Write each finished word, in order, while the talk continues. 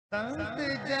संत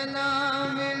जना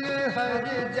मिल हर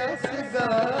जस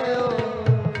गायो,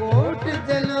 कोट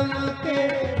जन्म के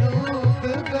दुख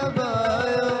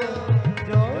गवायो,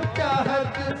 जो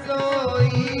चाहत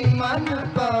सोई मन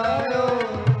पायो,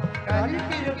 कर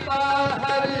कृपा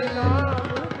हर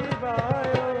नाम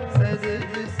दिवायो,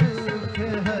 सजद सुख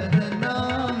हर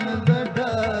नाम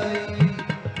बढ़ाई,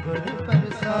 गुर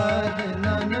प्रसाद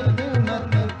नानक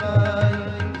मत पाई,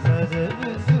 सजद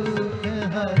सुख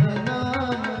हर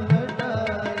नाम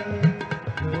बढ़ाई,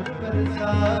 गुर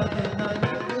प्रसाद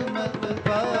नानक मत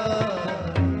पाई।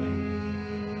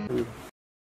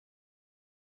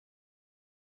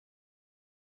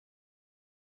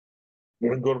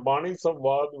 ਗੁਰਬਾਣੀ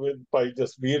ਸੰਵਾਦ ਵਿਦ ਭਾਈ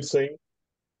ਜਸਬੀਰ ਸਿੰਘ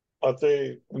ਅਤੇ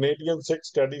ਕੈਨੇਡੀਅਨ ਸਿੱਖ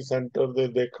ਸਟੱਡੀ ਸੈਂਟਰ ਦੇ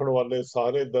ਦੇਖਣ ਵਾਲੇ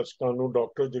ਸਾਰੇ ਦਰਸ਼ਕਾਂ ਨੂੰ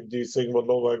ਡਾਕਟਰ ਜਗਜੀਤ ਸਿੰਘ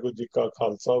ਵੱਲੋਂ ਵਾਹਿਗੁਰੂ ਜੀ ਕਾ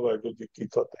ਖਾਲਸਾ ਵਾਹਿਗੁਰੂ ਜੀ ਕੀ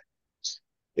ਫਤਿਹ।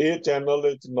 ਇਹ ਚੈਨਲ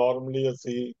ਵਿੱਚ ਨਾਰਮਲੀ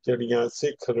ਅਸੀਂ ਜਿਹੜੀਆਂ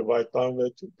ਸਿੱਖ ਰਿਵਾਇਤਾਂ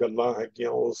ਵਿੱਚ ਗੱਲਾਂ ਹੈਗੀਆਂ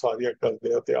ਉਹ ਸਾਰੀਆਂ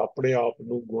ਕਰਦੇ ਆ ਤੇ ਆਪਣੇ ਆਪ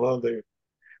ਨੂੰ ਗੁਣਾਂ ਦੇ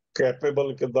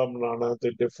ਕੈਪੇਬਲ ਕਿੱਦਾਂ ਬਣਾਉਣਾ ਤੇ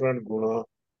ਡਿਫਰੈਂਟ ਗੁਣਾਂ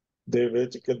ਦੇ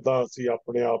ਵਿੱਚ ਕਿੱਦਾਂ ਅਸੀਂ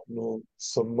ਆਪਣੇ ਆਪ ਨੂੰ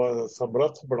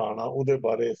ਸਮਰੱਥ ਬਣਾਉਣਾ ਉਹਦੇ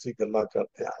ਬਾਰੇ ਅਸੀਂ ਗੱਲਾਂ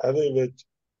ਕਰਦੇ ਹਾਂ। ਇਹਦੇ ਵਿੱਚ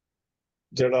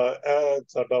ਜਿਹੜਾ ਇਹ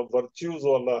ਸਾਡਾ ਵਰਚੂਜ਼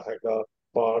ਵਾਲਾ ਹੈਗਾ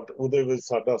ਪਾਰਟ, ਉਹਦੇ ਵਿੱਚ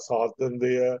ਸਾਡਾ ਸਾਥ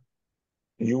ਦਿੰਦੇ ਆ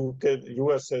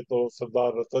USA ਤੋਂ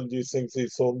ਸਰਦਾਰ ਰਤਨਜੀਤ ਸਿੰਘ ਜੀ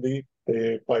ਸੋਂਧੀ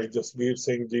ਤੇ ਭਾਈ ਜਸਬੀਰ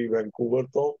ਸਿੰਘ ਜੀ ਵੈਨਕੂਵਰ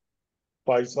ਤੋਂ।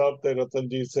 ਭਾਈ ਸਾਹਿਬ ਤੇ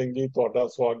ਰਤਨਜੀਤ ਸਿੰਘ ਜੀ, ਤੁਹਾਡਾ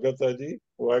ਸਵਾਗਤ ਹੈ ਜੀ।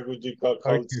 ਵਾਹਿਗੁਰੂ ਜੀ ਕਾ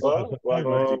ਖਾਲਸਾ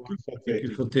ਵਾਹਿਗੁਰੂ ਜੀ ਕੀ ਫਤਿਹ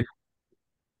ਜੀ।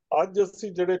 ਅੱਜ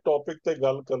ਅਸੀਂ ਜਿਹੜੇ ਟੌਪਿਕ ਤੇ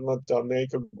ਗੱਲ ਕਰਨਾ ਚਾਹੁੰਦੇ ਹਾਂ,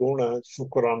 ਇੱਕ ਗੁਣ ਹੈ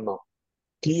ਸ਼ੁਕਰਾਨਾ।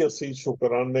 ਕੀ ਅਸੀਂ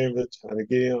ਸ਼ੁਕਰਾਨੇ ਵਿੱਚ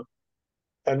ਹੈਗੇ ਆ?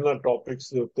 ਇਹਨਾਂ ਟੌਪਿਕਸ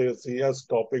ਦੇ ਉੱਤੇ ਅਸੀਂ ਇਸ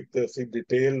ਟੌਪਿਕ ਤੇ ਅਸੀਂ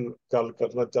ਡਿਟੇਲ ਗੱਲ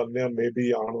ਕਰਨਾ ਚਾਹੁੰਦੇ ਹਾਂ। ਮੇਬੀ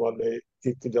ਆਉਣ ਵਾਲੇ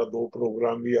 1 ਜਾਂ 2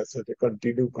 ਪ੍ਰੋਗਰਾਮ ਵੀ ਐਸੇ ਤੇ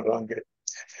ਕੰਟੀਨਿਊ ਕਰਾਂਗੇ।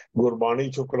 ਗੁਰਬਾਣੀ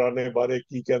ਸ਼ੁਕਰਾਨੇ ਬਾਰੇ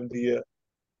ਕੀ ਕਹਿੰਦੀ ਹੈ,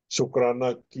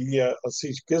 ਸ਼ੁਕਰਾਨਾ ਕੀ ਹੈ,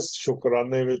 ਅਸੀਂ ਕਿਸ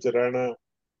ਸ਼ੁਕਰਾਨੇ ਵਿੱਚ ਰਹਿਣਾ,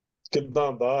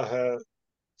 ਕਿੱਦਾਂ ਦਾ ਹੈ।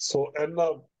 ਸੋ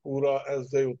ਇਹਨਾਂ ਪੂਰਾ ਇਸ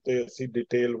ਦੇ ਉੱਤੇ ਅਸੀਂ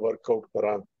ਡਿਟੇਲ ਵਰਕਆਊਟ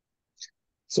ਕਰਾਂਗੇ।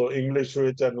 ਸੋ ਇੰਗਲਿਸ਼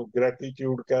ਵਿੱਚ ਇਹਨੂੰ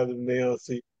ਗ੍ਰੈਟੀਟਿਊਡ ਕਹਿ ਦਿੰਦੇ ਹਾਂ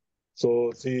ਅਸੀਂ। ਸੋ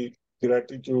ਅਸੀਂ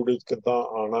ਗ੍ਰੈਟੀਟਿਊਡ ਵਿੱਚ ਕਿੱਦਾਂ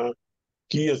ਆਉਣਾ,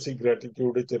 ਕੀ ਅਸੀਂ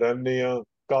ਗ੍ਰੈਟੀਟਿਊਡ ਵਿੱਚ ਰਹਿੰਦੇ ਹਾਂ,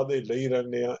 ਕਾਹਦੇ ਲਈ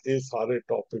ਰਹਿੰਦੇ ਹਾਂ, ਇਹ ਸਾਰੇ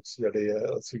ਟੌਪਿਕਸ ਜਿਹੜੇ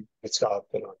ਆ ਅਸੀਂ ਵਿਚਾਰ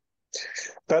ਕਰਾਂਗੇ।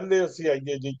 ਪਹਿਲੇ ਅਸੀਂ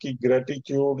ਆਈਏ ਜੀ ਕਿ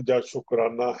ਗ੍ਰੈਟੀਟਿਊਡ ਜਾਂ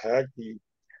ਸ਼ੁਕਰਾਨਾ ਹੈ ਕੀ।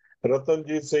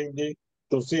 ਰਤਨਜੀਤ ਸਿੰਘ ਜੀ,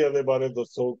 ਤੁਸੀਂ ਇਹਦੇ ਬਾਰੇ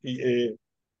ਦੱਸੋ ਕਿ ਇਹ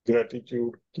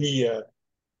ਗ੍ਰੈਟੀਟਿਊਡ ਕੀ ਹੈ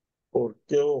ਔਰ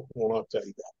ਕਿਉਂ ਹੋਣਾ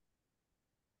ਚਾਹੀਦਾ।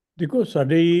 ਦੇਖੋ,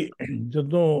 ਸਾਡੀ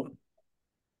ਜਦੋਂ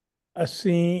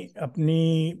ਅਸੀਂ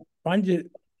ਆਪਣੀ 5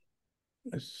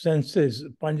 ਸੈਂਸਸ,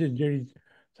 5 ਜਿਹੜੀ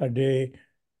ਸਾਡੇ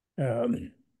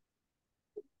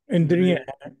ਇੰਦਰੀਆਂ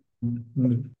ਹੈ,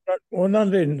 ਉਹਨਾਂ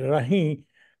ਦੇ ਰਾਹੀਂ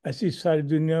ਅਸੀਂ ਸਾਰੀ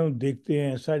ਦੁਨੀਆ ਨੂੰ ਦੇਖਦੇ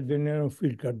ਹਾਂ, ਸਾਰੀ ਦੁਨੀਆ ਨੂੰ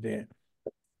ਫੀਲ ਕਰਦੇ ਹਾਂ।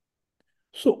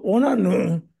 ਸੋ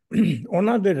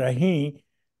ਉਹਨਾਂ ਦੇ ਰਾਹੀਂ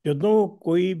ਜਦੋਂ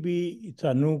ਕੋਈ ਵੀ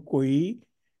ਸਾਨੂੰ ਕੋਈ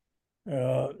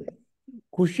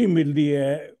ਖੁਸ਼ੀ ਮਿਲਦੀ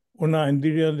ਹੈ ਉਹਨਾਂ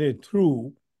ਇੰਦਰੀਆਂ ਦੇ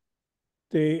ਥਰੂ,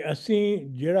 ਤੇ ਅਸੀਂ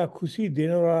ਜਿਹੜਾ ਖੁਸ਼ੀ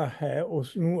ਦੇਣ ਵਾਲਾ ਹੈ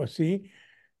ਉਸ ਨੂੰ ਅਸੀਂ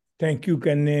ਥੈਂਕ ਯੂ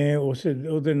ਕਹਿੰਦੇ ਹਾਂ,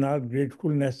 ਉਹਦੇ ਨਾਲ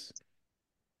ਗ੍ਰੇਟਫੁਲਨੈਸ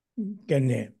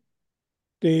ਕਹਿੰਦੇ ਹਾਂ।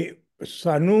 ਤੇ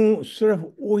ਸਾਨੂੰ ਸਿਰਫ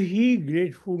ਉਹੀ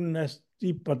ਗ੍ਰੇਟਫੁਲਨੈਸ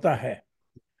ਦੀ ਪਤਾ ਹੈ।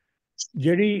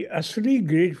 ਜਿਹੜੀ ਅਸਲੀ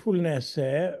ਗ੍ਰੇਟਫੁਲਨੈਸ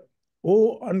ਹੈ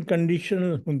ਉਹ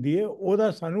ਅਨਕੰਡੀਸ਼ਨਲ ਹੁੰਦੀ ਹੈ,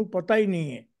 ਉਹਦਾ ਸਾਨੂੰ ਪਤਾ ਹੀ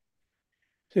ਨਹੀਂ ਹੈ।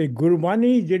 ਤੇ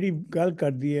ਗੁਰਬਾਣੀ ਜਿਹੜੀ ਗੱਲ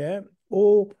ਕਰਦੀ ਹੈ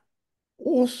ਉਹ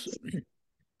ਉਸ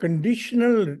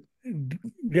ਕੰਡੀਸ਼ਨਲ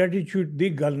ਗ੍ਰੈਟੀਟਿਊਡ ਦੀ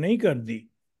ਗੱਲ ਨਹੀਂ ਕਰਦੀ,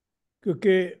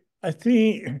 ਕਿਉਂਕਿ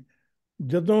ਅਸੀਂ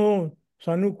ਜਦੋਂ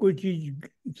ਸਾਨੂੰ ਕੋਈ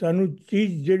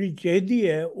ਚੀਜ਼ ਜਿਹੜੀ ਚਾਹੀਦੀ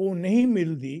ਹੈ ਉਹ ਨਹੀਂ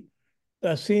ਮਿਲਦੀ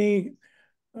ਤਾਂ ਅਸੀਂ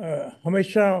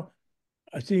ਹਮੇਸ਼ਾ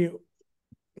ਅਸੀਂ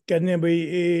ਕਹਿੰਦੇ ਹਾਂ ਬਈ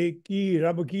ਇਹ ਕੀ,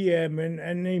 ਰੱਬ ਕੀ ਹੈ, ਮੈਂ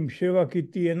ਇੰਨੀ ਸੇਵਾ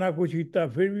ਕੀਤੀ, ਇੰਨਾ ਕੁਛ ਕੀਤਾ,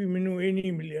 ਫਿਰ ਵੀ ਮੈਨੂੰ ਇਹ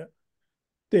ਨਹੀਂ ਮਿਲਿਆ,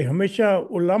 ਤੇ ਹਮੇਸ਼ਾ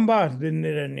ਉਲਾਂਭਾ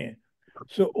ਦਿੰਦੇ ਰਹਿੰਦੇ ਹਾਂ।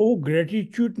 ਸੋ ਉਹ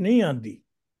ਗ੍ਰੈਟੀਟਿਊਡ ਨਹੀਂ ਆਉਂਦੀ।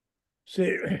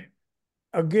 ਸੇ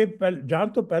ਅੱਗੇ ਜਾਣ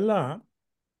ਤੋਂ ਪਹਿਲਾਂ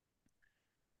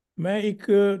ਮੈਂ ਇੱਕ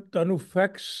ਤੁਹਾਨੂੰ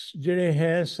ਫੈਕਟਸ ਜਿਹੜੇ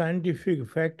ਹੈ ਸਾਇੰਟੀਫਿਕ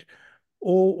ਫੈਕਟ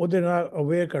ਉਹਦੇ ਨਾਲ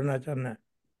ਅਵੇਅਰ ਕਰਨਾ ਚਾਹੁੰਦਾ।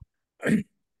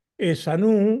 ਇਹ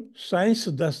ਸਾਨੂੰ ਸਾਇੰਸ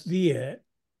ਦੱਸਦੀ ਹੈ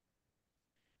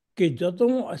ਕਿ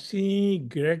ਜਦੋਂ ਅਸੀਂ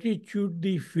ਗ੍ਰੈਟੀਟਿਊਡ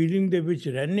ਦੀ ਫੀਲਿੰਗ ਦੇ ਵਿੱਚ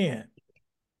ਰਹਿੰਦੇ ਹਾਂ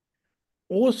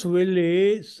ਉਸ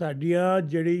ਵੇਲੇ ਸਾਡੀਆਂ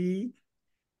ਜਿਹੜੀ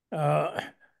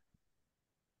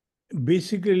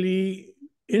ਬੇਸਿਕਲੀ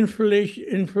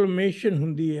ਇਨਫਲੇਮੇਸ਼ਨ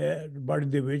ਹੁੰਦੀ ਹੈ ਬਾਡੀ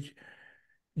ਦੇ ਵਿੱਚ,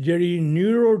 ਜਿਹੜੀ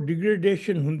ਨਿਊਰੋ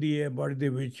ਡਿਗਰੇਡੇਸ਼ਨ ਹੁੰਦੀ ਹੈ ਬਾਡੀ ਦੇ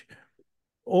ਵਿੱਚ,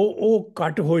 ਉਹ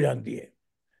ਘੱਟ ਹੋ ਜਾਂਦੀ ਹੈ।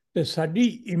 ਤੇ ਸਾਡੀ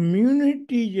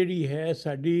ਇਮਿਊਨਿਟੀ ਜਿਹੜੀ ਹੈ,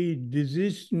 ਸਾਡੀ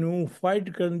ਡਿਜ਼ੀਜ਼ ਨੂੰ ਫਾਈਟ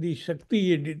ਕਰਨ ਦੀ ਸ਼ਕਤੀ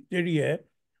ਜਿਹੜੀ ਹੈ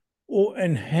ਉਹ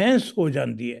ਐਨਹੈਂਸ ਹੋ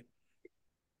ਜਾਂਦੀ ਹੈ।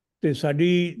 ਤੇ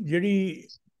ਸਾਡੀ ਜਿਹੜੀ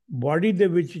ਬਾਡੀ ਦੇ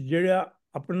ਵਿੱਚ ਜਿਹੜਾ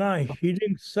ਆਪਣਾ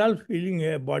ਹੀਲਿੰਗ, ਸੈਲਫ ਹੀਲਿੰਗ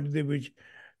ਹੈ ਬਾਡੀ ਦੇ ਵਿੱਚ,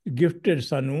 ਗਿਫਟਡ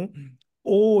ਸਾਨੂੰ,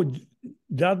 ਉਹ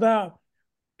ਜ਼ਿਆਦਾ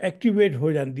ਐਕਟੀਵੇਟ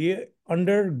ਹੋ ਜਾਂਦੀ ਹੈ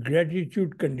ਅੰਡਰ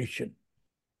ਗ੍ਰੈਟੀਟਿਊਡ ਕੰਡੀਸ਼ਨ।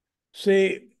 ਸੇ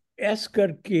ਇਸ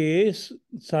ਕਰਕੇ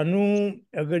ਸਾਨੂੰ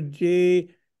ਅਗਰ ਜੇ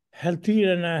ਹੈਲਥੀ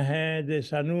ਰਹਿਣਾ ਹੈ ਤੇ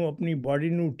ਸਾਨੂੰ ਆਪਣੀ ਬਾਡੀ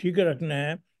ਨੂੰ ਠੀਕ ਰੱਖਣਾ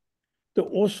ਹੈ ਤਾਂ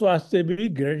ਉਸ ਵਾਸਤੇ ਵੀ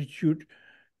ਗ੍ਰੈਟੀਟਿਊਡ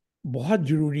ਬਹੁਤ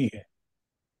ਜ਼ਰੂਰੀ ਹੈ।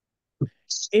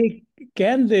 ਇਹ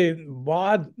ਕਹਿਣ ਦੇ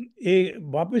ਬਾਅਦ ਇਹ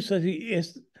ਵਾਪਸ ਅਸੀਂ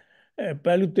ਇਸ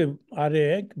ਪਹਿਲੂ ਤੇ ਆ ਰਹੇ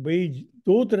ਹੈ ਕਿ ਬਈ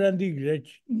ਦੋ ਤਰ੍ਹਾਂ ਦੀ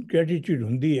ਗ੍ਰੈਟੀਟਿਊਡ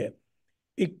ਹੁੰਦੀ ਹੈ।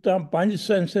 ਇੱਕ ਤਾਂ ਪੰਜ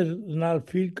ਸੈਂਸਰ ਨਾਲ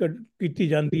ਫੀਲ ਕੀਤੀ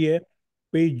ਜਾਂਦੀ ਹੈ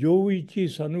ਬਈ ਜੋ ਵੀ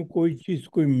ਚੀਜ਼ ਸਾਨੂੰ ਕੋਈ ਚੀਜ਼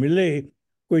ਕੋਈ ਮਿਲੇ,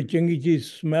 ਕੋਈ ਚੰਗੀ ਚੀਜ਼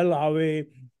ਸਮੈਲ ਆਵੇ,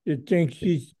 ਚੰਗੀ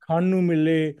ਚੀਜ਼ ਖਾਣ ਨੂੰ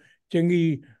ਮਿਲੇ,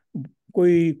 ਚੰਗੀ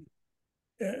ਕੋਈ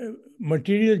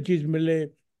ਮਟੀਰੀਅਲ ਚੀਜ਼ ਮਿਲੇ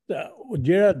ਤਾਂ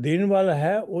ਜਿਹੜਾ ਦੇਣ ਵਾਲਾ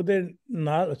ਹੈ ਉਹਦੇ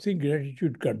ਨਾਲ ਅਸੀਂ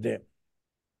ਗ੍ਰੈਟੀਟਿਊਡ ਕਰਦੇ ਹਾਂ।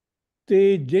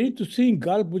 ਤੇ ਜਿਹੜੀ ਤੁਸੀਂ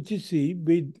ਗੱਲ ਪੁੱਛੀ ਸੀ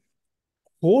ਵੀ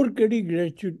ਹੋਰ ਕਿਹੜੀ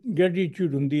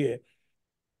ਗ੍ਰੈਟੀਟਿਊਡ ਹੁੰਦੀ ਹੈ,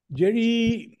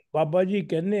 ਜਿਹੜੀ ਬਾਬਾ ਜੀ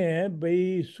ਕਹਿੰਦੇ ਹੈ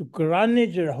ਬਈ ਸ਼ੁਕਰਾਨੇ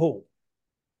 'ਚ ਰਹੋ।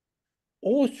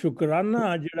 ਉਹ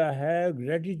ਸ਼ੁਕਰਾਨਾ ਜਿਹੜਾ ਹੈ,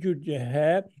 ਗ੍ਰੈਟੀਟਿਊਡ ਜੋ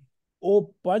ਹੈ,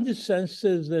 ਉਹ ਪੰਜ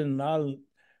ਸੈਂਸਸ ਦੇ ਨਾਲ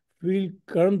ਫੀਲ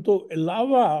ਕਰਨ ਤੋਂ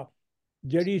ਇਲਾਵਾ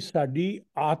ਜਿਹੜੀ ਸਾਡੀ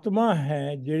ਆਤਮਾ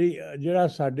ਹੈ, ਜਿਹੜਾ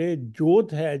ਸਾਡੇ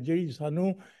ਜੋਤ ਹੈ, ਜਿਹੜੀ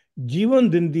ਸਾਨੂੰ ਜੀਵਨ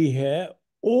ਦਿੰਦੀ ਹੈ,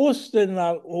 ਉਸ ਦੇ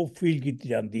ਨਾਲ ਉਹ ਫੀਲ ਕੀਤੀ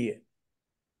ਜਾਂਦੀ ਹੈ।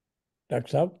 ਡਾਕਟਰ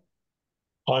ਸਾਹਿਬ।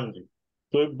 ਹਾਂਜੀ,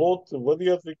 ਤੁਸੀਂ ਬਹੁਤ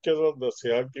ਵਧੀਆ ਤਰੀਕੇ ਨਾਲ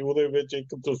ਦੱਸਿਆ ਕਿ ਉਹਦੇ ਵਿੱਚ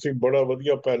ਇੱਕ ਤੁਸੀਂ ਬੜਾ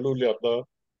ਵਧੀਆ ਪਹਿਲੂ ਲਿਆਦਾ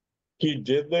ਕਿ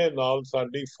ਜਿਹਦੇ ਨਾਲ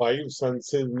ਸਾਡੀ 5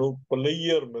 ਸੈਂਸਿਸ ਨੂੰ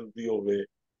ਪਲੇਅਰ ਮਿਲਦੀ ਹੋਵੇ,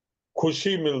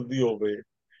 ਖੁਸ਼ੀ ਮਿਲਦੀ ਹੋਵੇ,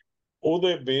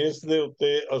 ਉਹਦੇ ਬੇਸ ਦੇ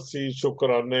ਉੱਤੇ ਅਸੀਂ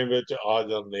ਸ਼ੁਕਰਾਨੇ ਵਿੱਚ ਆ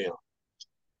ਜਾਂਦੇ ਹਾਂ।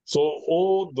 ਸੋ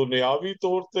ਉਹ ਦੁਨਿਆਵੀ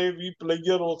ਤੌਰ ਤੇ ਵੀ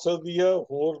ਪਲੇਅਰ ਹੋ ਸਕਦੀ ਹੈ,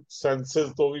 ਹੋਰ ਸੈਂਸਿਸ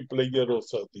ਤੋਂ ਵੀ ਪਲੇਅਰ ਹੋ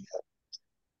ਸਕਦੀ ਹੈ।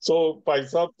 ਸੋ ਭਾਈ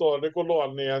ਸਾਹਿਬ ਤੁਹਾਡੇ ਕੋਲੋਂ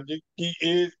ਆਉਂਦੇ ਹਾਂ ਜੀ ਕਿ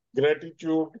ਇਹ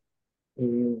ਗ੍ਰੈਟੀਟਿਊਡ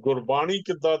ਗੁਰਬਾਣੀ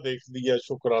ਕਿੱਦਾਂ ਦੇਖਦੀ ਹੈ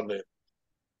ਸ਼ੁਕਰਾਨੇ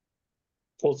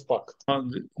ਉਸ ਪੱਖ? ਹਾਂ,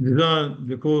 ਜਿਹਦਾ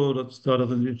ਦੇਖੋ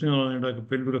ਰਤਨਜੀਤ ਸਿੰਘ ਨੇ ਜਿਹੜਾ ਇੱਕ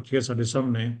ਪਹਿਲੂ ਰੱਖਿਆ ਸਾਡੇ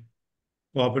ਸਾਹਮਣੇ,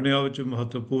 ਉਹ ਆਪਣੇ ਆਪ ਵਿੱਚ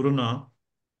ਮਹੱਤਵਪੂਰਨ ਆ।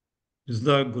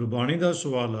 ਜਿਸਦਾ ਗੁਰਬਾਣੀ ਦਾ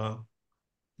ਸਵਾਲ ਆ,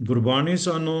 ਗੁਰਬਾਣੀ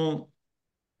ਸਾਨੂੰ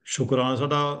ਸ਼ੁਕਰਾਨਾ,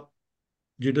 ਸਾਡਾ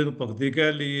ਜਿਹਦੇ ਨੂੰ ਭਗਤੀ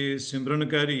ਕਹਿ ਲਈਏ, ਸਿਮਰਨ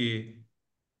ਕਹਿ ਲਈਏ,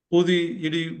 ਉਹਦੀ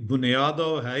ਜਿਹੜੀ ਬੁਨਿਆਦ ਆ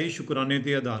ਉਹ ਹੈ ਹੀ ਸ਼ੁਕਰਾਨੇ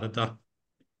ਤੇ ਆਧਾਰਿਤ ਆ।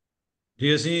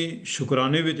 ਜੇ ਅਸੀਂ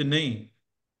ਸ਼ੁਕਰਾਨੇ ਵਿੱਚ ਨਹੀਂ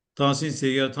ਤਾਂ ਅਸੀਂ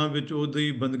ਸਹੀ ਅਰਥਾਂ ਵਿੱਚ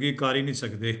ਉਹਦੀ ਬੰਦਗੀ ਕਰ ਹੀ ਨਹੀਂ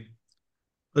ਸਕਦੇ।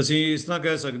 ਅਸੀਂ ਇਸ ਤਰ੍ਹਾਂ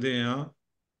ਕਹਿ ਸਕਦੇ ਹਾਂ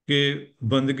ਕਿ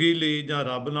ਬੰਦਗੀ ਲਈ ਜਾਂ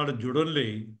ਰੱਬ ਨਾਲ ਜੁੜਨ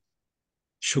ਲਈ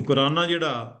ਸ਼ੁਕਰਾਨਾ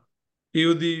ਜਿਹੜਾ ਇਹ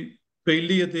ਉਹਦੀ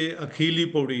ਪਹਿਲੀ ਅਤੇ ਅਖੀਰਲੀ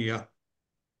ਪੌੜੀ ਆ।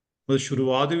 ਉਹ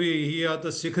ਸ਼ੁਰੂਆਤ ਵੀ ਇਹੀ ਆ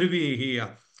ਤਾਂ ਸਿਖਰ ਵੀ ਇਹੀ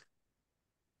ਆ।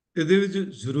 ਇਹਦੇ ਵਿੱਚ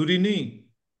ਜ਼ਰੂਰੀ ਨਹੀਂ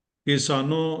ਕਿ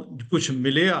ਸਾਨੂੰ ਕੁਝ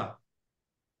ਮਿਲਿਆ,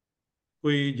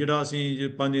 ਕੋਈ ਜਿਹੜਾ ਅਸੀਂ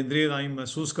ਪੰਜ ਇੰਦਰੀਆਂ ਰਾਹੀਂ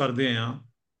ਮਹਿਸੂਸ ਕਰਦੇ ਹਾਂ।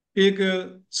 ਇੱਕ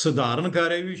ਸਧਾਰਨ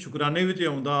ਕਾਰਜ ਵੀ ਸ਼ੁਕਰਾਨੇ ਵਿੱਚ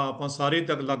ਆਉਂਦਾ। ਆਪਾਂ ਸਾਰੇ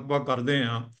ਤੱਕ ਲਗਭਗ ਕਰਦੇ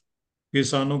ਹਾਂ ਕਿ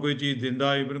ਸਾਨੂੰ ਕੋਈ ਚੀਜ਼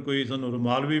ਦਿੰਦਾ, ਇਵਨ ਕੋਈ ਸਾਨੂੰ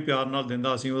ਰੁਮਾਲ ਵੀ ਪਿਆਰ ਨਾਲ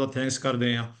ਦਿੰਦਾ, ਅਸੀਂ ਉਹਦਾ ਥੈਂਕਸ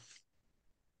ਕਰਦੇ ਹਾਂ।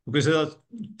 ਕਿਸੇ ਦਾ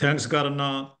ਥੈਂਕਸ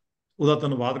ਕਰਨਾ, ਉਹਦਾ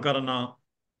ਧੰਨਵਾਦ ਕਰਨਾ,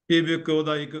 ਇਹ ਵੀ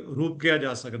ਉਹਦਾ ਇੱਕ ਰੂਪ ਕਿਹਾ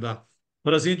ਜਾ ਸਕਦਾ।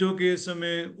 ਪਰ ਅਸੀਂ ਜੋ ਕਿ ਇਸ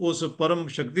ਸਮੇਂ ਉਸ ਪਰਮ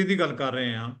ਸ਼ਕਤੀ ਦੀ ਗੱਲ ਕਰ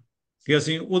ਰਹੇ ਹਾਂ ਕਿ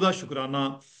ਅਸੀਂ ਉਹਦਾ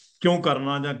ਸ਼ੁਕਰਾਨਾ ਕਿਉਂ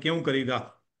ਕਰਨਾ ਜਾਂ ਕਿਉਂ ਕਰੀਦਾ,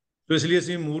 ਤਾਂ ਇਸ ਲਈ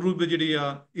ਅਸੀਂ ਮੂਲ ਰੂਪ ਜਿਹੜੀ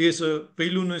ਆ ਇਸ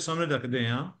ਪਹਿਲੂ ਨੂੰ ਸਾਹਮਣੇ ਰੱਖਦੇ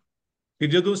ਹਾਂ ਕਿ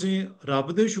ਜਦੋਂ ਅਸੀਂ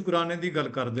ਰੱਬ ਦੇ ਸ਼ੁਕਰਾਨੇ ਦੀ ਗੱਲ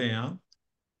ਕਰਦੇ ਹਾਂ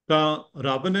ਤਾਂ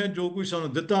ਰੱਬ ਨੇ ਜੋ ਕੁਝ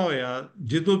ਸਾਨੂੰ ਦਿੱਤਾ ਹੋਇਆ,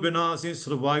 ਜਿਹਦੇ ਬਿਨਾਂ ਅਸੀਂ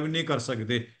ਸਰਵਾਈਵ ਨਹੀਂ ਕਰ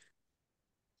ਸਕਦੇ।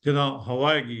 ਜਿੱਦਾਂ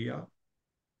ਹਵਾ ਹੈਗੀ ਆ,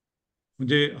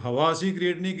 ਜੇ ਹਵਾ ਅਸੀਂ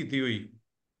ਕ੍ਰੀਏਟ ਨਹੀਂ ਕੀਤੀ ਹੋਈ,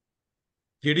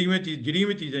 ਜਿਹੜੀਆਂ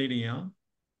ਵੀ ਚੀਜ਼ਾਂ ਜਿਹੜੀਆਂ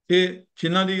ਇਹ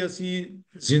ਜਿਨ੍ਹਾਂ ਦੀ ਅਸੀਂ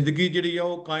ਜ਼ਿੰਦਗੀ ਜਿਹੜੀ ਆ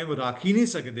ਉਹ ਕਾਇਮ ਰੱਖ ਹੀ ਨਹੀਂ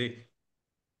ਸਕਦੇ,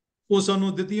 ਉਹ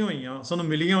ਸਾਨੂੰ ਦਿੱਤੀਆਂ ਹੋਈਆਂ, ਸਾਨੂੰ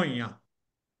ਮਿਲੀਆਂ ਹੋਈਆਂ,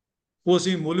 ਉਹ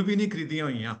ਅਸੀਂ ਮੁੱਲ ਵੀ ਨਹੀਂ ਖਰੀਦੀਆਂ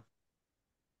ਹੋਈਆਂ।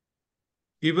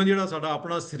 ਈਵਨ ਜਿਹੜਾ ਸਾਡਾ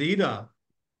ਆਪਣਾ ਸਰੀਰ ਆ,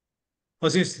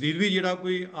 ਅਸੀਂ ਸਰੀਰ ਵੀ ਜਿਹੜਾ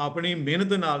ਕੋਈ ਆਪਣੀ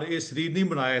ਮਿਹਨਤ ਨਾਲ ਇਹ ਸਰੀਰ ਨਹੀਂ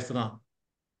ਬਣਾਇਆ ਇਸ ਤਰ੍ਹਾਂ।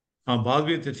 ਹਾਂ, ਬਾਅਦ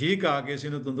ਵਿੱਚ ਠੀਕ ਆ ਕਿ ਅਸੀਂ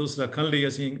ਇਹਨੂੰ ਤੰਦਰੁਸਤ ਰੱਖਣ ਲਈ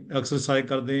ਅਸੀਂ ਐਕਸਰਸਾਈਜ਼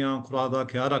ਕਰਦੇ ਹਾਂ, ਖੁਰਾਕ ਦਾ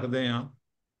ਖਿਆਲ ਰੱਖਦੇ ਹਾਂ,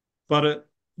 ਪਰ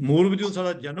ਮੂਲ ਵਿੱਚ ਜਦੋਂ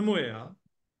ਸਾਡਾ ਜਨਮ ਹੋਇਆ,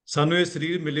 ਸਾਨੂੰ ਇਹ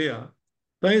ਸਰੀਰ ਮਿਲਿਆ,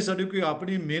 ਤਾਂ ਇਹ ਸਾਡੀ ਕੋਈ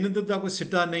ਆਪਣੀ ਮਿਹਨਤ ਦਾ ਕੋਈ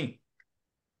ਸਿੱਟਾ ਨਹੀਂ।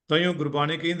 ਤਾਂ ਉਹ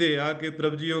ਗੁਰਬਾਣੀ ਕਹਿੰਦੇ ਆ ਕਿ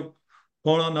ਪ੍ਰਭ ਜੀ ਉਹ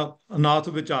ਕੌਣ ਅਨਾਥ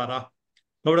ਵਿਚਾਰਾ,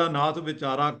 ਕਵੜਾ ਨਾਥ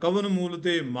ਵਿਚਾਰਾ, ਕਵਨ ਮੂਲ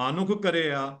ਤੇ ਮਾਨੁਖ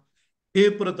ਕਰਿਆ, ਇਹ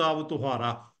ਪ੍ਰਤਾਪ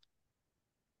ਤੁਹਾਰਾ।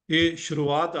 ਇਹ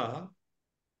ਸ਼ੁਰੂਆਤ ਆ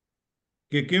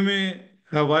ਕਿ ਕਿਵੇਂ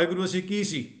ਵਾਹਿਗੁਰੂ ਅਸੀਂ ਕੀ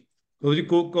ਸੀ, ਉਹਦੀ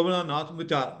ਕਵੜਾ ਨਾਥ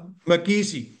ਵਿਚਾਰ, ਮੈਂ ਕੀ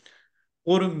ਸੀ,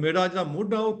 ਔਰ ਮੇਰਾ ਜਿਹੜਾ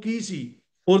ਮੋਢਾ ਉਹ ਕੀ ਸੀ,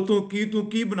 ਔਰ ਤੂੰ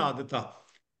ਕੀ ਬਣਾ ਦਿੱਤਾ।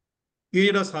 ਇਹ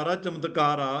ਜਿਹੜਾ ਸਾਰਾ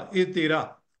ਚਮਤਕਾਰ ਆ ਇਹ ਤੇਰਾ।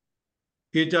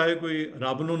 ਇਹ ਚਾਹੇ ਕੋਈ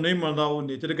ਰੱਬ ਨੂੰ ਨਹੀਂ ਮੰਨਦਾ, ਉਹ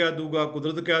ਨੇਚਰ ਕਹਿ ਦੂਗਾ,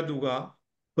 ਕੁਦਰਤ ਕਹਿ ਦੂਗਾ,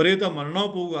 ਪਰ ਇਹ ਤਾਂ ਮੰਨਣਾ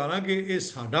ਪਊਗਾ ਨਾ ਕਿ ਇਹ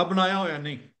ਸਾਡਾ ਬਣਾਇਆ ਹੋਇਆ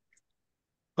ਨਹੀਂ।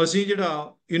 ਅਸੀਂ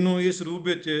ਜਿਹੜਾ ਇਹਨੂੰ ਇਸ ਰੂਪ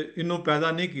ਵਿੱਚ ਇਹਨੂੰ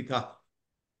ਪੈਦਾ ਨਹੀਂ ਕੀਤਾ,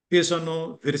 ਇਹ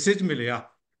ਸਾਨੂੰ ਵਿਰਸੇ 'ਚ ਮਿਲਿਆ,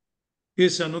 ਇਹ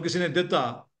ਸਾਨੂੰ ਕਿਸੇ ਨੇ ਦਿੱਤਾ।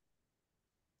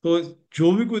 ਤੋ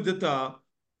ਜੋ ਵੀ ਕੋਈ ਦਿੱਤਾ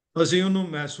ਅਸੀਂ ਉਹਨੂੰ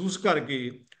ਮਹਿਸੂਸ ਕਰਕੇ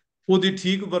ਉਹਦੀ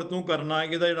ਠੀਕ ਵਰਤੋਂ ਕਰਨਾ,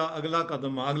 ਇਹਦਾ ਜਿਹੜਾ ਅਗਲਾ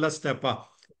ਕਦਮ ਆ, ਅਗਲਾ ਸਟੈਪ ਆ,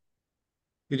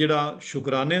 ਕਿ ਜਿਹੜਾ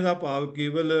ਸ਼ੁਕਰਾਨੇ ਦਾ ਭਾਵ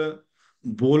ਕੇਵਲ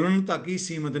ਬੋਲਣ ਤੱਕ ਹੀ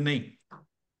ਸੀਮਿਤ ਨਹੀਂ,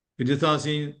 ਕਿ ਜਿਸ ਤਰ੍ਹਾਂ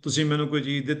ਤੁਸੀਂ ਮੈਨੂੰ ਕੋਈ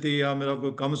ਚੀਜ਼ ਦਿੱਤੀ ਆ, ਮੇਰਾ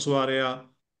ਕੋਈ ਕੰਮ ਸਵਾਰਿਆ,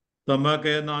 ਤਾਂ ਮੈਂ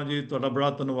ਕਹਿਣਾ ਜੀ ਤੁਹਾਡਾ ਬੜਾ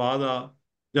ਧੰਨਵਾਦ ਆ,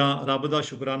 ਜਾਂ ਰੱਬ ਦਾ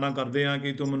ਸ਼ੁਕਰਾਨਾ ਕਰਦੇ ਆ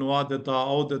ਕਿ ਤੂੰ ਮੈਨੂੰ ਆਹ ਦਿੱਤਾ,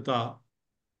 ਉਹ ਦਿੱਤਾ।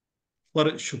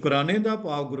 ਪਰ ਸ਼ੁਕਰਾਨੇ ਦਾ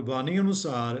ਭਾਵ ਗੁਰਬਾਣੀ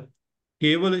ਅਨੁਸਾਰ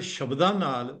ਕੇਵਲ ਸ਼ਬਦਾਂ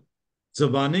ਨਾਲ,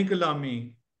 ਜ਼ਬਾਨੀ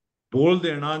ਕਲਾਮੀ ਬੋਲ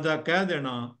ਦੇਣਾ ਜਾਂ ਕਹਿ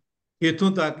ਦੇਣਾ, ਇੱਥੋਂ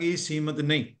ਤੱਕ ਹੀ ਸੀਮਿਤ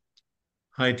ਨਹੀਂ।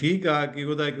 ਹਾਂ ਠੀਕ ਆ ਕਿ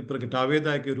ਉਹਦਾ ਇੱਕ ਪ੍ਰਗਟਾਵੇ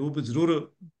ਦਾ ਇੱਕ ਰੂਪ ਜ਼ਰੂਰ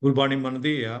ਗੁਰਬਾਣੀ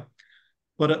ਮੰਨਦੀ ਆ,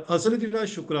 ਪਰ ਅਸਲ ਜਿਹੜਾ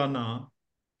ਸ਼ੁਕਰਾਨਾ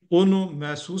ਉਹਨੂੰ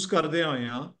ਮਹਿਸੂਸ ਕਰਦਿਆਂ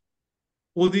ਹੋਇਆਂ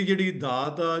ਉਹਦੀ ਜਿਹੜੀ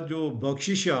ਦਾਤ ਆ, ਜੋ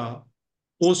ਬਖਸ਼ਿਸ਼ ਆ,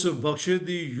 ਉਸ ਬਖਸ਼ਿਸ਼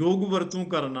ਦੀ ਯੋਗ ਵਰਤੋਂ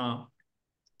ਕਰਨਾ,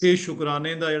 ਇਹ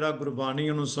ਸ਼ੁਕਰਾਨੇ ਦਾ ਜਿਹੜਾ ਗੁਰਬਾਣੀ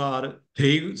ਅਨੁਸਾਰ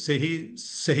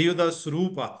ਸਹੀ ਉਹਦਾ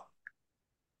ਸਰੂਪ ਆ।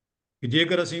 ਕਿ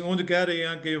ਜੇਕਰ ਅਸੀਂ ਉਂਝ ਕਹਿ ਰਹੇ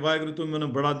ਹਾਂ ਕਿ ਵਾਹਿਗੁਰੂ ਤੂੰ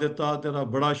ਮੈਨੂੰ ਬੜਾ ਦਿੱਤਾ, ਤੇਰਾ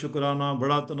ਬੜਾ ਸ਼ੁਕਰਾਨਾ,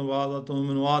 ਬੜਾ ਧੰਨਵਾਦ ਆ, ਤੂੰ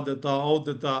ਮੈਨੂੰ ਆਹ ਦਿੱਤਾ, ਉਹ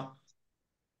ਦਿੱਤਾ,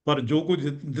 ਪਰ ਜੋ ਕੁਝ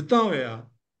ਦਿੱਤਾ ਹੋਇਆ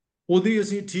ਉਹਦੀ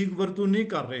ਅਸੀਂ ਠੀਕ ਵਰਤੋਂ ਨਹੀਂ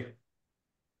ਕਰ ਰਹੇ,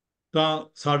 ਤਾਂ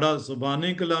ਸਾਡਾ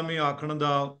ਜ਼ੁਬਾਨੀ ਕਲਾਮੀ ਆਖਣ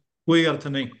ਦਾ ਕੋਈ ਅਰਥ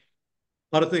ਨਹੀਂ,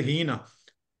 ਅਰਥਹੀਨ ਆ।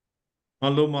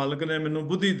 ਮੰਨ ਲਓ ਮਾਲਕ ਨੇ ਮੈਨੂੰ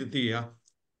ਬੁੱਧੀ ਦਿੱਤੀ ਆ,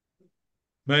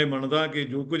 ਮੈਂ ਇਹ ਮੰਨਦਾ ਕਿ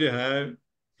ਜੋ ਕੁਝ ਹੈ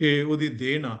ਇਹ ਉਹਦੀ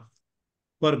ਦੇਣ ਆ,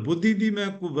 ਪਰ ਬੁੱਧੀ ਦੀ ਮੈਂ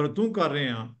ਕੋਈ ਵਰਤੋਂ ਕਰ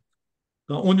ਰਿਹਾ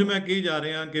ਤਾਂ ਉਂਝ ਮੈਂ ਕਹੀ ਜਾ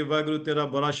ਰਿਹਾ ਕਿ ਵਾਹਿਗੁਰੂ ਤੇਰਾ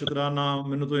ਬੜਾ ਸ਼ੁਕਰਾਨਾ,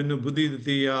 ਮੈਨੂੰ ਤੂੰ ਇਹਨੂੰ ਬੁੱਧੀ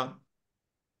ਦਿੱਤੀ ਆ,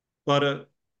 ਪਰ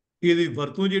ਇਹਦੀ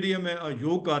ਵਰਤੋਂ ਜਿਹੜੀ ਆ ਮੈਂ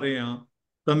ਅਯੋਗ ਕਰ ਰਿਹਾ,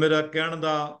 ਤਾਂ ਮੇਰਾ ਕਹਿਣ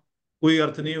ਦਾ ਕੋਈ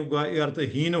ਅਰਥ ਨਹੀਂ ਹੋਊਗਾ, ਇਹ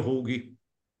ਅਰਥਹੀਨ ਹੋਊਗੀ।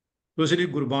 ਇਸ ਲਈ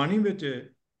ਗੁਰਬਾਣੀ ਵਿੱਚ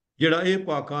ਜਿਹੜਾ ਇਹ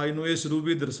ਭਾਖਾ ਇਹਨੂੰ ਇਸ ਰੂਪ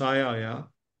ਵੀ ਦਰਸਾਇਆ ਹੋਇਆ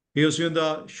ਕਿ ਅਸੀਂ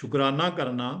ਉਹਦਾ ਸ਼ੁਕਰਾਨਾ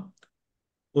ਕਰਨਾ,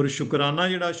 ਔਰ ਸ਼ੁਕਰਾਨਾ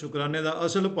ਜਿਹੜਾ ਸ਼ੁਕਰਾਨੇ ਦਾ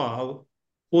ਅਸਲ ਭਾਵ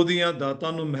ਉਹਦੀਆਂ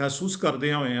ਦਾਤਾਂ ਨੂੰ ਮਹਿਸੂਸ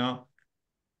ਕਰਦਿਆਂ ਹੋਇਆਂ,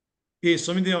 ਇਹ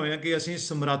ਸਮਝਦਿਆਂ ਹੋਇਆਂ ਕਿ ਅਸੀਂ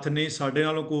ਸਮਰੱਥ ਨਹੀਂ, ਸਾਡੇ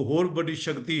ਨਾਲੋਂ ਕੋਈ ਹੋਰ ਵੱਡੀ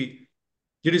ਸ਼ਕਤੀ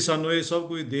ਜਿਹੜੀ ਸਾਨੂੰ ਇਹ ਸਭ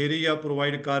ਕੁਝ ਦੇ ਰਹੀ ਆ,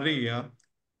 ਪ੍ਰੋਵਾਈਡ ਕਰ ਰਹੀ ਆ,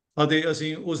 ਅਤੇ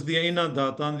ਅਸੀਂ ਉਸ ਦੀਆਂ ਇਹਨਾਂ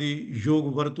ਦਾਤਾਂ ਦੀ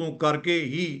ਯੋਗ ਵਰਤੋਂ ਕਰਕੇ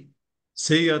ਹੀ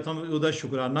ਸਹੀ ਅਰਥਾਂ ਵਿੱਚ ਉਹਦਾ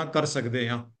ਸ਼ੁਕਰਾਨਾ ਕਰ ਸਕਦੇ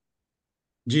ਹਾਂ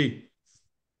ਜੀ।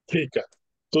 ਠੀਕ ਹੈ,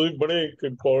 ਤੁਸੀਂ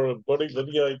ਬੜੀ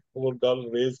ਵਧੀਆ ਇੱਕ ਹੋਰ ਗੱਲ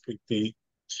ਰੇਜ਼ ਕੀਤੀ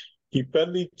ਕਿ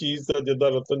ਪਹਿਲੀ ਚੀਜ਼ ਤਾਂ ਜਿੱਦਾਂ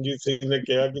ਰਤਨਜੀਤ ਸਿੰਘ ਨੇ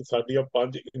ਕਿਹਾ ਕਿ ਸਾਡੀਆਂ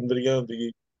 5 ਇੰਦਰੀਆਂ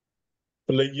ਦੀ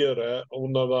ਪਲੇਅਰ ਹੈ,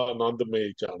 ਉਹਨਾਂ ਦਾ ਆਨੰਦ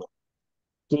ਮੇਲ ਜਾਣਾ।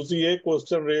 ਤੁਸੀਂ ਇਹ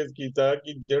ਕੁਐਸਚਨ ਰੇਜ਼ ਕੀਤਾ ਹੈ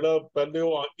ਕਿ ਜਿਹੜਾ ਪਹਿਲੇ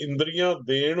ਉਹ ਇੰਦਰੀਆਂ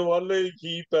ਦੇਣ ਵਾਲੇ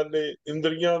ਹੀ, ਪਹਿਲੇ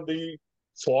ਇੰਦਰੀਆਂ ਦੀ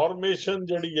ਫਾਰਮੇਸ਼ਨ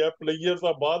ਜਿਹੜੀ ਹੈ ਪਲੇਅਰ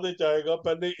ਤਾਂ ਬਾਅਦ ਵਿੱਚ ਆਏਗਾ,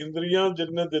 ਪਹਿਲੇ ਇੰਦਰੀਆਂ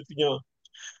ਜਿਹਨੇ ਦਿੱਤੀਆਂ,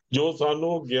 ਜੋ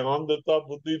ਸਾਨੂੰ ਗਿਆਨ ਦਿੱਤਾ,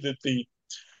 ਬੁੱਧੀ ਦਿੱਤੀ,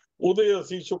 ਉਹਦੇ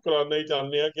ਅਸੀਂ ਸ਼ੁਕਰਾਨੇ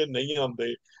ਚਾਹੁੰਦੇ ਹਾਂ ਕਿ ਨਹੀਂ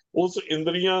ਆਉਂਦੇ। ਉਸ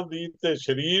ਇੰਦਰੀਆਂ ਦੀ ਤੇ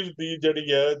ਸਰੀਰ ਦੀ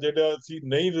ਜਿਹੜੀ ਹੈ, ਜਿਹੜਾ ਅਸੀਂ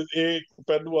ਨਹੀਂ, ਇਹ ਇੱਕ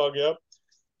ਪਹਿਲੂ ਆ ਗਿਆ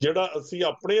ਜਿਹੜਾ ਅਸੀਂ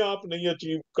ਆਪਣੇ ਆਪ ਨਹੀਂ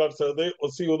ਅਚੀਵ ਕਰ ਸਕਦੇ,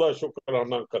 ਅਸੀਂ ਉਹਦਾ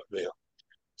ਸ਼ੁਕਰਾਨਾ ਕਰਦੇ ਹਾਂ।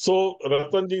 ਸੋ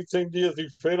ਰਤਨਜੀਤ ਸਿੰਘ ਜੀ, ਅਸੀਂ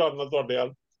ਫਿਰ ਆਉਣਾ ਤੁਹਾਡੇ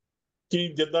ਵੱਲ ਕਿ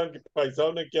ਜਿੱਦਾਂ ਕਿ ਭਾਈ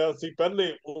ਸਾਹਿਬ ਨੇ ਕਿਹਾ ਸੀ,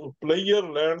 ਪਹਿਲੇ ਪਲੇਅਰ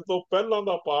ਲੈਣ ਤੋਂ ਪਹਿਲਾਂ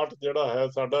ਦਾ ਪਾਠ ਜਿਹੜਾ ਹੈ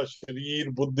ਸਾਡਾ ਸਰੀਰ,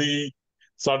 ਬੁੱਧੀ,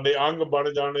 ਸਾਡੇ ਅੰਗ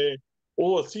ਬਣ ਜਾਣੇ,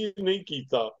 ਉਹ ਅਸੀਂ ਨਹੀਂ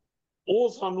ਕੀਤਾ, ਉਹ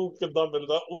ਸਾਨੂੰ ਕਿੱਦਾਂ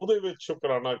ਮਿਲਦਾ, ਉਹਦੇ ਵਿੱਚ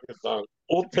ਸ਼ੁਕਰਾਨਾ ਕਿੱਦਾਂ,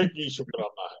 ਉੱਥੇ ਕੀ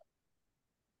ਸ਼ੁਕਰਾਨਾ ਹੈ?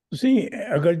 ਤੁਸੀਂ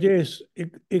ਅਗਰ ਜੇ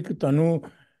ਇੱਕ ਤੁਹਾਨੂੰ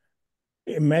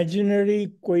ਇਮੈਜਿਨਰੀ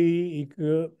ਕੋਈ ਇੱਕ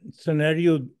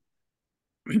ਸਿਨੈਰੀਓ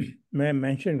ਮੈਂ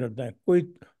ਮੈਂਸ਼ਨ ਕਰਦਾ, ਕੋਈ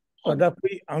ਤੁਹਾਡਾ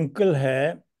ਕੋਈ ਅੰਕਲ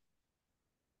ਹੈ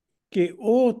ਕਿ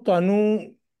ਉਹ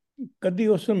ਤੁਹਾਨੂੰ ਕਦੀ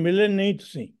ਉਸ ਨੂੰ ਮਿਲੇ ਨਹੀਂ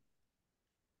ਤੁਸੀਂ,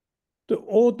 ਤੇ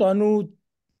ਉਹ ਤੁਹਾਨੂੰ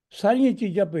ਸਾਰੀਆਂ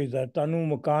ਚੀਜ਼ਾਂ ਭੇਜਦਾ, ਤੁਹਾਨੂੰ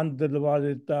ਮਕਾਨ ਦਿਲਵਾ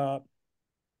ਦਿੱਤਾ,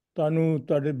 ਤੁਹਾਨੂੰ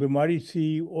ਤੁਹਾਡੇ ਬਿਮਾਰੀ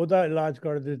ਸੀ ਉਹਦਾ ਇਲਾਜ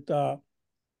ਕਰ ਦਿੱਤਾ,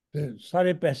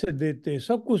 ਸਾਰੇ ਪੈਸੇ ਦੇ ਦਿੱਤੇ,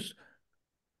 ਸਭ ਕੁਝ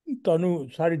ਤੁਹਾਨੂੰ,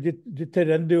 ਸਾਰੇ ਜਿੱਥੇ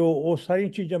ਰਹਿੰਦੇ ਹੋ ਉਹ ਸਾਰੀਆਂ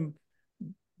ਚੀਜ਼ਾਂ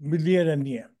ਮਿਲਦੀਆਂ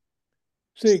ਰਹਿੰਦੀਆਂ।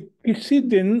 ਸੇ ਕਿਸੇ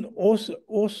ਦਿਨ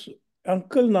ਉਸ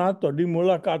ਅੰਕਲ ਨਾਲ ਤੁਹਾਡੀ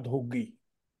ਮੁਲਾਕਾਤ ਹੋ ਗਈ,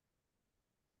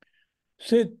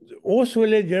 ਸੇ ਉਸ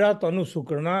ਵੇਲੇ ਜਿਹੜਾ ਤੁਹਾਨੂੰ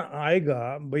ਸ਼ੁਕਰਾਨਾ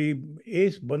ਆਏਗਾ ਬਈ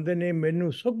ਇਸ ਬੰਦੇ ਨੇ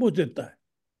ਮੈਨੂੰ ਸਭ ਕੁਝ ਦਿੱਤਾ ਹੈ,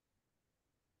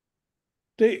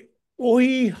 ਤੇ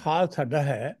ਉਹੀ ਹਾਲ ਸਾਡਾ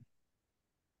ਹੈ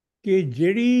ਕਿ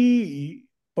ਜਿਹੜੀ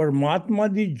ਪਰਮਾਤਮਾ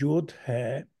ਦੀ ਜੋਤ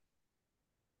ਹੈ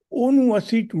ਉਹਨੂੰ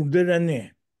ਅਸੀਂ ਢੂੰਡਦੇ ਰਹਿੰਦੇ ਹਾਂ,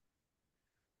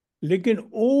 ਲੇਕਿਨ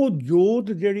ਉਹ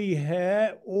ਜੋਤ ਜਿਹੜੀ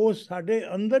ਹੈ ਉਹ ਸਾਡੇ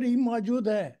ਅੰਦਰ ਹੀ ਮੌਜੂਦ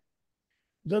ਹੈ।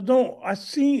 ਜਦੋਂ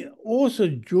ਅਸੀਂ ਉਸ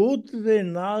ਜੋਤ ਦੇ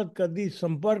ਨਾਲ ਕਦੀ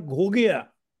ਸੰਪਰਕ ਹੋ ਗਿਆ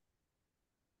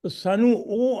ਤਾਂ ਸਾਨੂੰ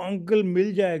ਉਹ ਅੰਕਲ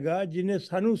ਮਿਲ ਜਾਏਗਾ ਜਿਹਨੇ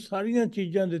ਸਾਨੂੰ ਸਾਰੀਆਂ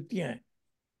ਚੀਜ਼ਾਂ ਦਿੱਤੀਆਂ।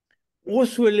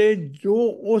 ਉਸ ਵੇਲੇ ਜੋ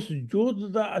ਉਸ ਜੋਤ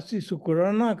ਦਾ ਅਸੀਂ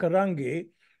ਸ਼ੁਕਰਾਨਾ ਕਰਾਂਗੇ,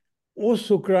 ਉਸ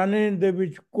ਸ਼ੁਕਰਾਨੇ ਦੇ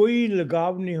ਵਿੱਚ ਕੋਈ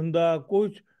ਲਗਾਵ ਨਹੀਂ ਹੁੰਦਾ,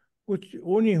 ਕੁਝ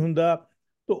ਉਹ ਨਹੀਂ ਹੁੰਦਾ,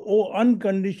 ਤਾਂ ਉਹ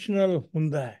ਅਨਕੰਡੀਸ਼ਨਲ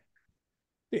ਹੁੰਦਾ ਹੈ।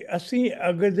 ਤੇ ਅਸੀਂ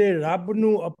ਅਗਰ ਜੇ ਰੱਬ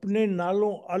ਨੂੰ ਆਪਣੇ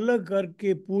ਨਾਲੋਂ ਅਲੱਗ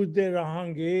ਕਰਕੇ ਪੂਜਦੇ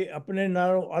ਰਹਾਂਗੇ, ਆਪਣੇ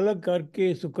ਨਾਲੋਂ ਅਲੱਗ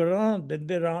ਕਰਕੇ ਸ਼ੁਕਰਾਨਾ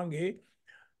ਦਿੰਦੇ ਰਹਾਂਗੇ,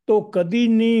 ਤੋਂ ਕਦੀ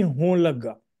ਨਹੀਂ ਹੋਣ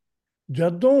ਲੱਗਾ।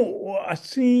 ਜਦੋਂ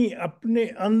ਅਸੀਂ ਆਪਣੇ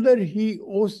ਅੰਦਰ ਹੀ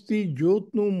ਉਸ ਦੀ ਜੋਤ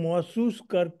ਨੂੰ ਮਹਿਸੂਸ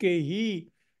ਕਰਕੇ ਹੀ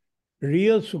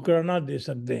ਰੀਅਲ ਸ਼ੁਕਰਾਨਾ ਦੇ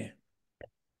ਸਕਦੇ ਹਾਂ।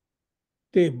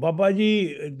 ਤੇ ਬਾਬਾ ਜੀ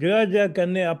ਜਗ੍ਹਾ ਜਗ੍ਹਾ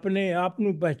ਕਹਿੰਦੇ ਆਪਣੇ ਆਪ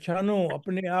ਨੂੰ ਪਹਿਚਾਨੋ,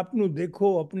 ਆਪਣੇ ਆਪ ਨੂੰ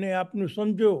ਦੇਖੋ, ਆਪਣੇ ਆਪ ਨੂੰ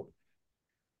ਸਮਝੋ।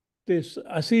 ਤੇ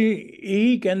ਅਸੀਂ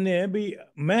ਇਹੀ ਕਹਿੰਦੇ ਹਾਂ ਵੀ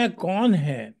ਮੈਂ ਕੌਣ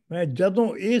ਹੈ। ਮੈਂ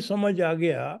ਜਦੋਂ ਇਹ ਸਮਝ ਆ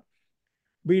ਗਿਆ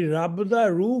ਵੀ ਰੱਬ ਦਾ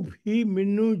ਰੂਪ ਹੀ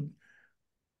ਮੈਨੂੰ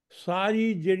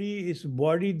ਸਾਰੀ ਜਿਹੜੀ ਇਸ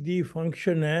ਬਾਡੀ ਦੀ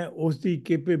ਫੰਕਸ਼ਨ ਹੈ ਉਸ ਦੀ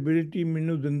ਕੈਪੇਬਿਲਿਟੀ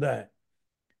ਮੈਨੂੰ ਦਿੰਦਾ ਹੈ।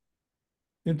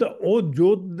 ਨਹੀਂ ਤਾਂ ਉਹ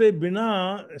ਜੋਤ ਦੇ ਬਿਨਾ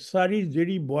ਸਾਰੀ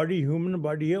ਜਿਹੜੀ ਬਾਡੀ ਹਿਊਮਨ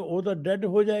ਬਾਡੀ ਹੈ ਉਹ ਤਾਂ ਡੈਡ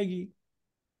ਹੋ ਜਾਏਗੀ।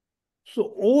 ਸੋ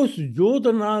ਉਸ ਜੋਤ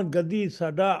ਨਾਲ ਕਦੀ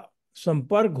ਸਾਡਾ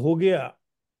ਸੰਪਰਕ ਹੋ ਗਿਆ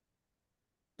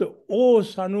ਤੇ ਉਹ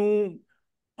ਸਾਨੂੰ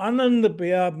ਆਨੰਦ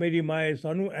ਪਿਆ। ਮੇਰੀ ਮਾਏ,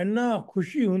 ਸਾਨੂੰ ਇੰਨਾ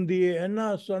ਖੁਸ਼ੀ ਹੁੰਦੀ ਹੈ,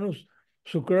 ਇੰਨਾ ਸਾਨੂੰ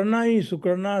ਸ਼ੁਕਰਾਨਾ ਹੀ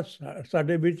ਸ਼ੁਕਰਾਨਾ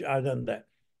ਸਾਡੇ ਵਿੱਚ ਆ ਜਾਂਦਾ ਹੈ।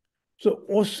 ਸੋ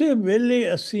ਉਸੇ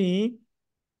ਵੇਲੇ ਅਸੀਂ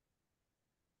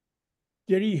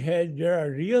ਜਿਹੜੀ ਹੈ, ਜਿਹੜਾ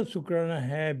ਰੀਅਲ ਸ਼ੁਕਰਾਨਾ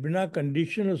ਹੈ, ਬਿਨਾਂ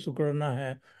ਕੰਡੀਸ਼ਨਲ ਸ਼ੁਕਰਾਨਾ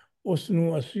ਹੈ, ਉਸ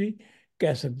ਨੂੰ ਅਸੀਂ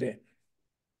ਕਹਿ ਸਕਦੇ ਹਾਂ।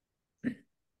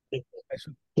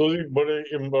 ਤੁਸੀਂ ਬੜੇ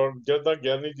ਜਿੱਦਾਂ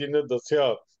ਗਿਆਨੀ ਜੀ ਨੇ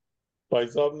ਦੱਸਿਆ, ਭਾਈ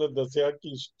ਸਾਹਿਬ ਨੇ ਦੱਸਿਆ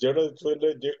ਕਿ ਜਿਹੜੇ ਇਸ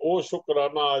ਵੇਲੇ ਜੇ ਉਹ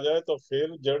ਸ਼ੁਕਰਾਨਾ ਆ ਜਾਏ ਤਾਂ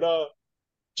ਫਿਰ ਜਿਹੜਾ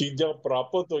ਚੀਜ਼ਾਂ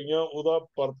ਪ੍ਰਾਪਤ ਹੋਈਆਂ ਉਹਦਾ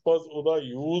ਪਰਪਸ, ਉਹਦਾ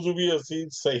ਯੂਜ਼ ਵੀ ਅਸੀਂ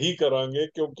ਸਹੀ ਕਰਾਂਗੇ,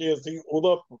 ਕਿਉਂਕਿ ਅਸੀਂ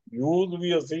ਉਹਦਾ ਯੂਜ਼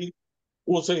ਵੀ ਅਸੀਂ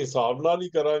ਉਸ ਹਿਸਾਬ ਨਾਲ ਹੀ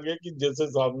ਕਰਾਂਗੇ ਕਿ ਜਿਸ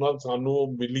ਹਿਸਾਬ ਨਾਲ ਸਾਨੂੰ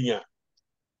ਉਹ ਮਿਲੀਆਂ।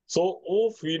 ਸੋ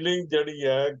ਉਹ ਫੀਲਿੰਗ ਜਿਹੜੀ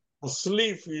ਹੈ,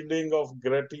 ਅਸਲੀ feeling of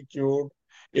gratitude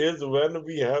is when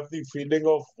we have the feeling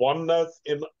of oneness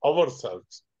in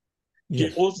ourselves, ਕਿ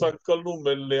ਉਸ ਅੰਕਲ ਨੂੰ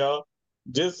ਮਿਲ ਲਿਆ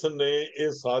ਜਿਸ ਨੇ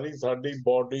ਇਹ ਸਾਰੀ ਸਾਡੀ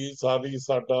ਬਾਡੀ, ਸਾਰੀ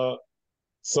ਸਾਡਾ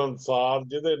ਸੰਸਾਰ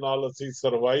ਜਿਹਦੇ ਨਾਲ ਅਸੀਂ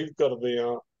ਸਰਵਾਈਵ ਕਰਦੇ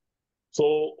ਹਾਂ, ਸੋ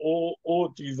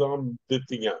ਉਹ ਚੀਜ਼ਾਂ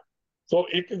ਦਿੱਤੀਆਂ। ਸੋ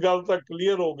ਇੱਕ ਗੱਲ ਤਾਂ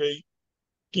ਕਲੀਅਰ ਹੋ ਗਈ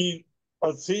ਕਿ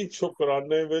ਅਸੀਂ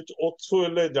ਸ਼ੁਕਰਾਨੇ ਵਿੱਚ ਉਸ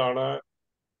ਵੇਲੇ ਜਾਣਾ,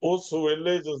 ਉਸ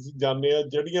ਵੇਲੇ ਅਸੀਂ ਜਾਂਦੇ ਹਾਂ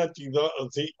ਜਿਹੜੀਆਂ ਚੀਜ਼ਾਂ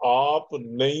ਅਸੀਂ ਆਪ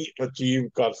ਨਹੀਂ ਅਚੀਵ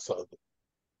ਕਰ ਸਕਦੇ,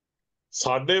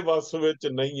 ਸਾਡੇ ਵੱਸ ਵਿੱਚ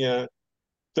ਨਹੀਂ ਹੈ,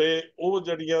 ਤੇ ਉਹ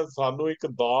ਜਿਹੜੀਆਂ ਸਾਨੂੰ ਇੱਕ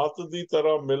ਦਾਤ ਦੀ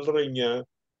ਤਰ੍ਹਾਂ ਮਿਲ ਰਹੀਆਂ,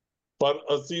 ਪਰ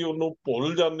ਅਸੀਂ ਉਹਨੂੰ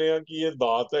ਭੁੱਲ ਜਾਂਦੇ ਹਾਂ ਕਿ ਇਹ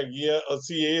ਦਾਤ ਹੈਗੀ ਹੈ।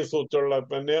 ਅਸੀਂ ਇਹ ਸੋਚਣ ਲੱਗ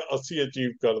ਪੈਂਦੇ ਹਾਂ ਅਸੀਂ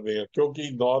ਅਚੀਵ ਕਰਦੇ ਹਾਂ, ਕਿਉਂਕਿ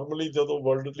ਨਾਰਮਲੀ ਜਦੋਂ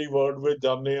ਵਰਲਡਲੀ ਵਰਲਡ ਵਿੱਚ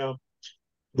ਜਾਂਦੇ ਹਾਂ,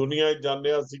 ਦੁਨੀਆ 'ਚ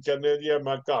ਜਾਂਦੇ ਹਾਂ, ਅਸੀਂ ਕਹਿੰਦੇ ਹਾਂ ਜੀ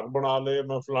ਮੈਂ ਘਰ ਬਣਾ ਲਏ,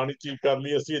 ਮੈਂ ਫਲਾਣੀ ਚੀਜ਼ ਕਰ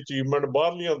ਲਈ, ਅਸੀਂ ਅਚੀਵਮੈਂਟ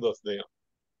ਬਾਹਰਲੀਆਂ ਦੱਸਦੇ ਹਾਂ।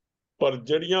 ਪਰ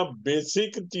ਜਿਹੜੀਆਂ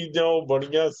ਬੇਸਿਕ ਚੀਜ਼ਾਂ ਉਹ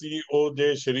ਬਣੀਆਂ ਸੀ, ਉਹ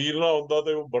ਜੇ ਸਰੀਰ ਨਾ ਹੁੰਦਾ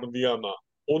ਤੇ ਉਹ ਬਣਦੀਆਂ ਨਾ,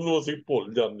 ਉਹਨੂੰ ਅਸੀਂ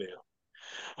ਭੁੱਲ ਜਾਂਦੇ ਹਾਂ।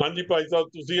 ਹਾਂਜੀ ਭਾਈ ਸਾਹਿਬ,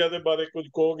 ਤੁਸੀਂ ਇਹਦੇ ਬਾਰੇ ਕੁਝ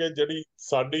ਕਹੋਗੇ? ਜਿਹੜੀ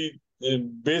ਸਾਡੀ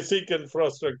ਬੇਸਿਕ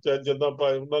ਇਨਫਰਾਸਟ੍ਰਕਚਰ, ਜਿੱਦਾਂ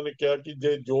ਉਹਨਾਂ ਨੇ ਕਿਹਾ ਕਿ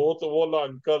ਜੇ ਜੋਤ ਵਾਲਾ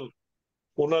ਅੰਕਲ,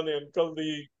 ਉਹਨਾਂ ਨੇ ਅੰਕਲ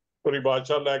ਦੀ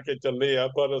ਪਰਿਭਾਸ਼ਾ ਲੈ ਕੇ ਚੱਲੇ ਆ,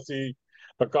 ਪਰ ਅਸੀਂ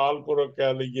ਅਕਾਲ ਪੁਰਖ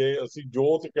ਕਹਿ ਲਈਏ, ਅਸੀਂ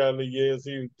ਜੋਤ ਕਹਿ ਲਈਏ,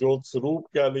 ਅਸੀਂ ਜੋਤ ਸਰੂਪ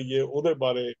ਕਹਿ ਲਈਏ, ਉਹਦੇ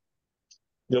ਬਾਰੇ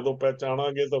ਜਦੋਂ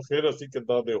ਪਹਿਚਾਣਾਂਗੇ ਤਾਂ ਫਿਰ ਅਸੀਂ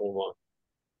ਕਿੱਦਾਂ ਦੇ ਹੋਵਾਂਗੇ।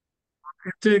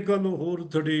 ਇੱਥੇ ਇੱਕ ਗੱਲ ਹੋਰ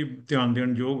ਤੁਹਾਡੀ ਧਿਆਨ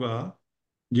ਦੇਣ ਯੋਗ ਆ,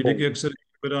 ਜਿਹੜੇ ਕਿ ਅਕਸਰ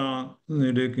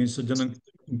ਜਿਹੜੇ ਕਈ ਸੱਜਣ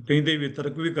ਕਹਿੰਦੇ ਵੀ,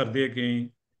 ਤਰਕ ਵੀ ਕਰਦੇ ਆ,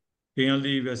 ਕਈਆਂ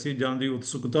ਦੀ ਵੈਸੇ ਜਾਣ ਦੀ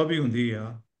ਉਤਸੁਕਤਾ ਵੀ ਹੁੰਦੀ ਆ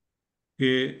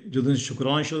ਕਿ ਜਦੋਂ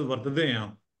ਸ਼ੁਕਰਾਨਾ ਸ਼ਬਦ ਵਰਤਦੇ ਹਾਂ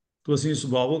ਤਾਂ ਅਸੀਂ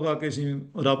ਸੁਭਾਵਿਕ ਆ ਕੇ ਅਸੀਂ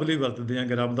ਰੱਬ ਲਈ ਵਰਤਦੇ ਹਾਂ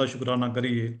ਕਿ ਰੱਬ ਦਾ ਸ਼ੁਕਰਾਨਾ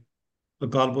ਕਰੀਏ,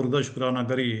 ਅਕਾਲ ਪੁਰਖ ਦਾ ਸ਼ੁਕਰਾਨਾ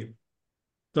ਕਰੀਏ।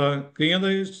 ਤਾਂ ਕਈਆਂ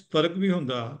ਦਾ ਇਹ ਤਰਕ ਵੀ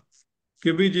ਹੁੰਦਾ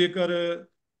ਕਿ ਵੀ ਜੇਕਰ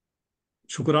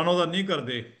ਸ਼ੁਕਰਾਨਾ ਉਹਦਾ ਨਹੀਂ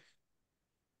ਕਰਦੇ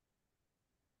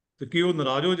ਤੇ ਕੀ ਉਹ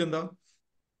ਨਾਰਾਜ਼ ਹੋ ਜਾਂਦਾ?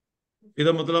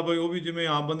 ਇਹਦਾ ਮਤਲਬ ਹੈ ਉਹ ਵੀ ਜਿਵੇਂ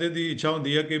ਆਮ ਬੰਦੇ ਦੀ ਇੱਛਾ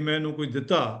ਹੁੰਦੀ ਹੈ ਕਿ ਮੈਨੂੰ ਕੋਈ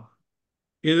ਦਿੱਤਾ,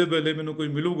 ਇਹਦੇ ਵੇਲੇ ਮੈਨੂੰ ਕੋਈ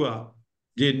ਮਿਲੂਗਾ,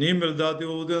 ਜੇ ਨਹੀਂ ਮਿਲਦਾ ਤੇ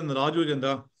ਉਹ ਉਹਦੇ ਨਾਰਾਜ਼ ਹੋ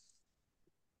ਜਾਂਦਾ।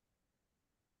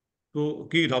 ਤੋ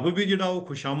ਕੀ ਰੱਬ ਵੀ ਜਿਹੜਾ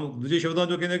ਉਹ ਦੂਜੇ ਸ਼ਬਦਾਂ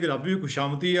 'ਚੋਂ ਕਹਿੰਦੇ ਕਿ ਰੱਬ ਵੀ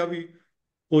ਖੁਸ਼ਾਮਦੀ ਆ, ਵੀ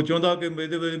ਉਹ ਚਾਹੁੰਦਾ ਕਿ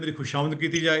ਇਹਦੇ ਵੇਲੇ ਮੇਰੀ ਖੁਸ਼ਾਮਦ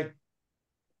ਕੀਤੀ ਜਾਏ।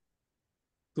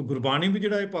 ਤੋ ਗੁਰਬਾਣੀ ਵੀ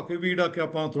ਜਿਹੜਾ ਇਹ ਪੱਖ ਵੀ ਜਿਹੜਾ ਕਿ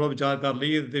ਆਪਾਂ ਥੋੜਾ ਵਿਚਾਰ ਕਰ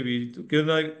ਲਈਏ ਇਹਦੇ ਤੇ ਵੀ,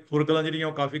 ਕਿਉਂਕਿ ਹੋਰ ਗੱਲਾਂ ਜਿਹੜੀਆਂ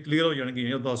ਉਹ ਕਾਫੀ ਕਲੀਅਰ ਹੋ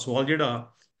ਜਾਣਗੀਆਂ। ਉਹਦਾ ਸਵਾਲ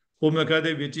ਜਿਹੜਾ ਉਹ ਮੈਂ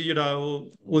ਕਹਿੰਦੇ ਵਿੱਚ ਹੀ ਜਿਹੜਾ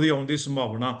ਉਹਦੀ ਆਉਣ ਦੀ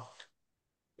ਸੰਭਾਵਨਾ,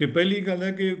 ਕਿ ਪਹਿਲੀ ਗੱਲ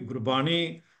ਹੈ ਕਿ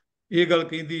ਗੁਰਬਾਣੀ ਇਹ ਗੱਲ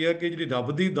ਕਹਿੰਦੀ ਹੈ ਕਿ ਜਿਹੜੀ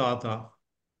ਰੱਬ ਦੀ ਦਾਤ ਆ,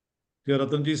 ਕਿ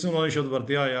ਰਤਨਜੀਤ ਸਿੰਘ ਨੇ ਸ਼ਬਦ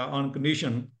ਵਰਤਿਆ ਆ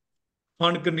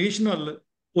ਅਨਕੰਡੀਸ਼ਨਲ,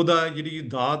 ਉਹਦਾ ਜਿਹੜੀ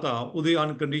ਦਾਤ ਆ ਉਹਦੇ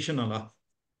ਅਨਕੰਡੀਸ਼ਨਲ ਆ।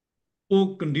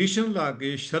 ਉਹ ਕੰਡੀਸ਼ਨ ਲਾ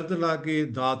ਕੇ, ਸ਼ਰਤ ਲਾ ਕੇ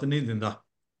ਦਾਤ ਨਹੀਂ ਦਿੰਦਾ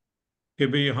ਕਿ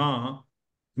ਵੀ ਹਾਂ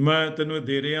ਮੈਂ ਤੈਨੂੰ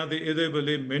ਦੇ ਰਿਹਾ ਤੇ ਇਹਦੇ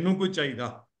ਵੇਲੇ ਮੈਨੂੰ ਕੋਈ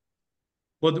ਚਾਹੀਦਾ,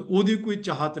 ਉਹਦੀ ਕੋਈ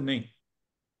ਚਾਹਤ ਨਹੀਂ।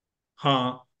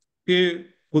 ਹਾਂ, ਇਹ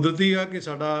ਕੁਦਰਤੀ ਆ ਕਿ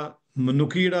ਸਾਡਾ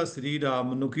ਮਨੁੱਖੀ ਜਿਹੜਾ ਸਰੀਰ ਆ,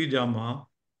 ਮਨੁੱਖੀ ਜਾਮਾ,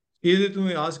 ਇਹਦੇ ਤੋਂ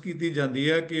ਇਹ ਆਸ ਕੀਤੀ ਜਾਂਦੀ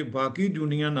ਹੈ ਕਿ ਬਾਕੀ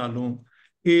ਦੁਨੀਆ ਨਾਲੋਂ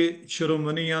ਇਹ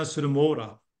ਸ਼ਰਮਨੀ ਆ, ਸਿਰਮੌਰ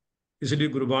ਆ। ਇਸ ਲਈ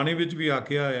ਗੁਰਬਾਣੀ ਵਿੱਚ ਵੀ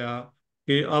ਆਖਿਆ ਆ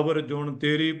ਕਿ ਅਵਰ ਜੁਣ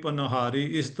ਤੇਰੀ ਪਨਹਾਰੀ,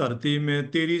 ਇਸ ਧਰਤੀ ਮੈਂ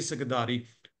ਤੇਰੀ ਸਿਕਦਾਰੀ।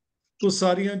 ਤੋ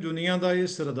ਸਾਰੀਆਂ ਦੁਨੀਆ ਦਾ ਇਹ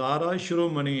ਸਰਦਾਰ ਆ,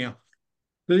 ਸ਼੍ਰੋਮਣੀ ਆ।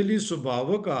 ਇਸ ਲਈ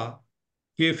ਸੁਭਾਵਿਕ ਆ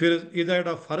ਕਿ ਫਿਰ ਇਹਦਾ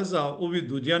ਜਿਹੜਾ ਫਰਜ਼ ਆ ਉਹ ਵੀ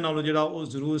ਦੂਜਿਆਂ ਨਾਲੋਂ ਜਿਹੜਾ ਉਹ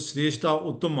ਜ਼ਰੂਰ ਸ੍ਰੇਸ਼ਟ ਆ,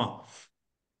 ਉੱਤਮ ਆ।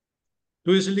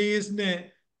 तो इसलिए इसने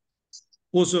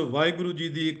उस वाहिगुरु जी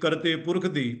की करते पुरख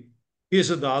की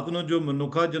इस दात ਨੂੰ जो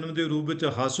ਮਨੁੱਖਾ जन्म के रूप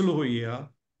में हासिल हुई आ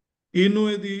ਇਹਨੂੰ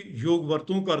ਇਹਦੀ ਯੋਗ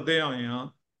ਵਰਤੋਂ ਕਰਦੇ ਆਏ ਆ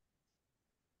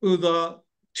ਉਹਦਾ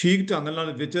ਠੀਕ ਢੰਗ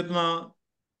ਨਾਲ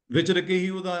ਵਿਚਰ ਕੇ ਹੀ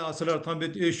ਉਹਦਾ ਅਸਲ ਅਰਥਾਂ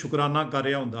ਵਿੱਚ ਇਹ ਸ਼ੁਕਰਾਨਾ ਕਰ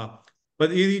ਰਿਹਾ ਹੁੰਦਾ।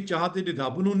 ਪਰ ਇਹਦੀ ਚਾਹਤ ਜਿਹੜੀ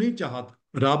ਰੱਬ ਨੂੰ ਨਹੀਂ ਚਾਹਤ,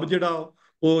 ਰੱਬ ਜਿਹੜਾ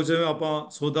ਉਹ ਜਿਵੇਂ ਆਪਾਂ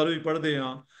ਸੋਦਾ ਵੀ ਪੜ੍ਹਦੇ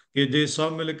ਆ ਕਿ ਜੇ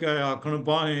ਸਭ ਮਿਲ ਕੇ ਆਖਣ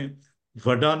ਪਾਹੇ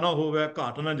ਵੱਡਾ ਨਾ ਹੋਵੇ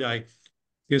ਘਾਟ ਨਾ ਜਾਏ,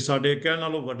 ਕਿ ਸਾਡੇ ਕਹਿਣ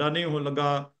ਨਾਲੋਂ ਵੱਡਾ ਨਹੀਂ ਹੋਣ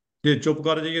ਲੱਗਾ, ਜੇ ਚੁੱਪ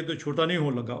ਕਰ ਜਾਈਏ ਤਾਂ ਛੋਟਾ ਨਹੀਂ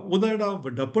ਹੋਣ ਲੱਗਾ। ਉਹਦਾ ਜਿਹੜਾ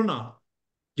ਵੱਡਪਣ ਆ,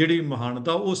 ਜਿਹੜੀ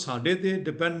ਮਹਾਨਤਾ, ਉਹ ਸਾਡੇ ਤੇ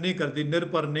ਡਿਪੈਂਡ ਨਹੀਂ ਕਰਦੀ,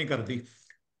 ਨਿਰਭਰ ਨਹੀਂ ਕਰਦੀ।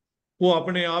 ਉਹ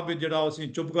ਆਪਣੇ ਆਪ ਵਿੱਚ ਜਿਹੜਾ ਅਸੀਂ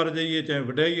ਚੁੱਪ ਕਰ ਜਾਈਏ ਚਾਹੇ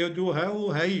ਵਡਿਆਈ ਜੋ ਹੈ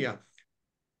ਉਹ ਹੈ ਹੀ ਆ।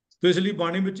 ਤੇ ਇਸ ਲਈ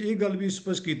ਬਾਣੀ ਵਿੱਚ ਇਹ ਗੱਲ ਵੀ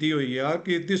ਸਪਸ਼ਟ ਕੀਤੀ ਹੋਈ ਆ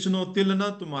ਕਿ ਤਿਸ ਨੂੰ ਤਿਲ ਨਾ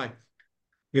ਤੁਮਾਏ,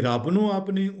 ਕਿ ਰੱਬ ਨੂੰ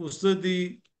ਆਪਣੀ ਉਸਤਤ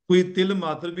ਦੀ ਕੋਈ ਤਿਲ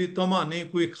ਮਾਤਰ ਵੀ ਤਮਾ ਨਹੀਂ,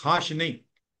 ਕੋਈ ਖਾਸ਼ ਨਹੀਂ।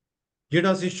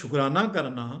 ਜਿਹੜਾ ਅਸੀਂ ਸ਼ੁਕਰਾਨਾ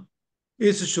ਕਰਨਾ,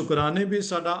 ਇਸ ਸ਼ੁਕਰਾਨੇ ਵਿੱਚ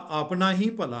ਸਾਡਾ ਆਪਣਾ ਹੀ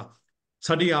ਭਲਾ,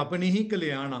 ਸਾਡੀ ਆਪਣੀ ਹੀ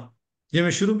ਕਲਿਆਣ ਆ।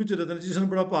 ਜਿਵੇਂ ਸ਼ੁਰੂ ਵਿੱਚ ਰਤਨਜੀਤ ਸਿੰਘ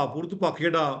ਬੜਾ ਭਾਵਪੂਰਤ ਪੱਖ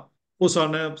ਜਿਹੜਾ ਉਹ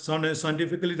ਸਾਨੂੰ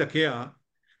ਸਾਇੰਟੀਫਿਕਲੀ ਰੱਖਿਆ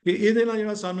ਕਿ ਇਹਦੇ ਨਾਲ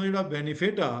ਜਿਹੜਾ ਸਾਨੂੰ ਜਿਹੜਾ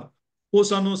ਬੈਨੀਫਿਟ ਆ ਉਹ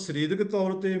ਸਾਨੂੰ ਸਰੀਰਕ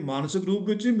ਤੌਰ ਤੇ ਮਾਨਸਿਕ ਰੂਪ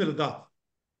ਵਿੱਚ ਹੀ ਮਿਲਦਾ,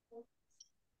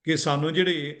 ਕਿ ਸਾਨੂੰ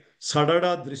ਜਿਹੜੇ ਸਾਡਾ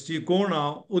ਜਿਹੜਾ ਦ੍ਰਿਸ਼ਟੀਕੋਣ ਆ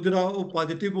ਉਹ ਜਿਹੜਾ ਉਹ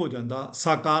ਪੋਜ਼ਿਟਿਵ ਹੋ ਜਾਂਦਾ,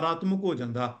 ਸਕਾਰਾਤਮਕ ਹੋ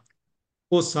ਜਾਂਦਾ।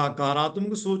 ਉਹ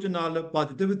ਸਕਾਰਾਤਮਕ ਸੋਚ ਨਾਲ,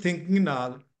 ਪੋਜ਼ਿਟਿਵ ਥਿੰਕਿੰਗ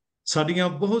ਨਾਲ ਸਾਡੀਆਂ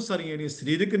ਬਹੁਤ ਸਾਰੀਆਂ ਜਿਹੜੀਆਂ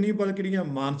ਸਰੀਰਕ ਨਹੀਂ ਬਲਕਿ ਜਿਹੜੀਆਂ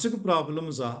ਮਾਨਸਿਕ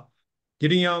ਪ੍ਰੋਬਲਮਸ ਆ,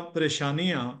 ਜਿਹੜੀਆਂ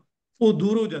ਪਰੇਸ਼ਾਨੀਆਂ, ਉਹ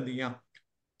ਦੂਰ ਹੋ ਜਾਂਦੀਆਂ।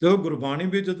 ਜਦੋਂ ਗੁਰਬਾਣੀ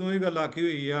ਵਿੱਚ ਜਦੋਂ ਇਹ ਗੱਲ ਆਖੀ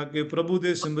ਹੋਈ ਆ ਕਿ ਪ੍ਰਭੂ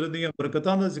ਦੇ ਸਿਮਰਨ ਦੀਆਂ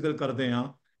ਬਰਕਤਾਂ ਦਾ ਜ਼ਿਕਰ ਕਰਦੇ ਆ,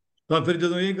 ਤਾਂ ਫਿਰ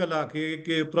ਜਦੋਂ ਇਹ ਗੱਲ ਆਖੀ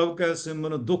ਕਿ ਪ੍ਰਭੂ ਕੈ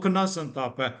ਸਿਮਰਨ ਦੁੱਖ ਨਾ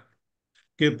ਸੰਤਾਪੈ,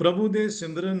 ਕਿ ਪ੍ਰਭੂ ਦੇ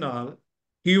ਸਿਮਰਨ ਨਾਲ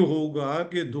ਕੀ ਹੋਊਗਾ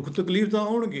ਕਿ ਦੁੱਖ ਤਕਲੀਫ ਤਾਂ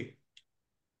ਆਉਣਗੇ,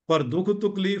 ਪਰ ਦੁੱਖ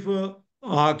ਤਕਲੀਫ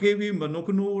ਆ ਕੇ ਵੀ ਮਨੁੱਖ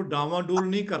ਨੂੰ ਡਾਵਾਂਡੋਲ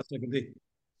ਨਹੀਂ ਕਰ ਸਕਦੇ।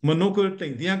 ਮਨੁੱਖ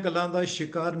ਢਹਿੰਦੀਆਂ ਗੱਲਾਂ ਦਾ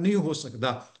ਸ਼ਿਕਾਰ ਨਹੀਂ ਹੋ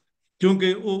ਸਕਦਾ,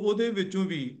 ਕਿਉਂਕਿ ਉਹ ਉਹਦੇ ਵਿੱਚੋਂ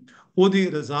ਵੀ ਉਹਦੀ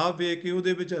ਰਜ਼ਾ ਵੇਖ ਕੇ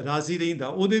ਉਹਦੇ ਵਿੱਚ ਰਾਜ਼ੀ ਰਹਿੰਦਾ,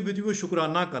 ਉਹਦੇ ਵਿੱਚ ਵੀ ਉਹ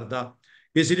ਸ਼ੁਕਰਾਨਾ ਕਰਦਾ।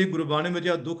 ਇਸ ਲਈ ਗੁਰਬਾਣੀ ਵਿੱਚ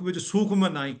ਆ ਦੁੱਖ ਵਿੱਚ ਸੁਖ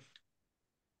ਮਨਾਈ,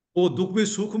 ਉਹ ਦੁੱਖ ਵਿੱਚ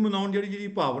ਸੁਖ ਮਨਾਉਣ ਜਿਹੜੀ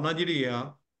ਭਾਵਨਾ ਜਿਹੜੀ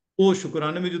ਆ ਉਹ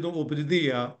ਸ਼ੁਕਰਾਨੇ ਵਿੱਚ ਜਦੋਂ ਉਪਜਦੀ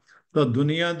ਆ ਤਾਂ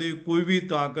ਦੁਨੀਆ ਦੀ ਕੋਈ ਵੀ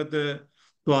ਤਾਕਤ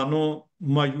ਤੁਹਾਨੂੰ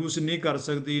ਮਾਯੂਸ ਨਹੀਂ ਕਰ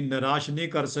ਸਕਦੀ, ਨਿਰਾਸ਼ ਨਹੀਂ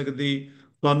ਕਰ ਸਕਦੀ,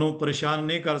 ਤੁਹਾਨੂੰ ਪਰੇਸ਼ਾਨ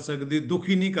ਨਹੀਂ ਕਰ ਸਕਦੀ,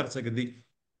 ਦੁਖੀ ਨਹੀਂ ਕਰ ਸਕਦੀ।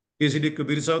 ਇਸ ਲਈ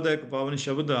ਕਬੀਰ ਸਾਹਿਬ ਦਾ ਇੱਕ ਪਾਵਨ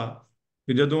ਸ਼ਬਦ ਆ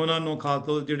ਕਿ ਜਦੋਂ ਉਹਨਾਂ ਨੂੰ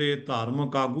ਖਾਤੋਂ ਜਿਹੜੇ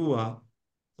ਧਾਰਮਿਕ ਆਗੂ ਆ,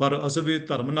 ਪਰ ਅਸਲ ਵਿੱਚ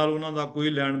ਧਰਮ ਨਾਲ ਉਹਨਾਂ ਦਾ ਕੋਈ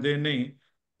ਲੈਣ ਦੇਣ ਨਹੀਂ,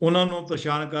 ਉਹਨਾਂ ਨੂੰ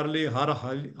ਪਰੇਸ਼ਾਨ ਕਰਨ ਲਈ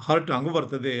ਹਰ ਢੰਗ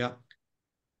ਵਰਤਦੇ ਆ।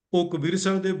 ਉਹ ਕਬੀਰ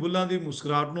ਸਾਹਿਬ ਦੇ ਬੁੱਲਾਂ ਦੀ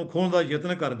ਮੁਸਕਰਾਹਟ ਨੂੰ ਖੋਹਣ ਦਾ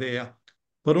ਯਤਨ ਕਰਦੇ ਆ,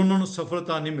 ਪਰ ਉਹਨਾਂ ਨੂੰ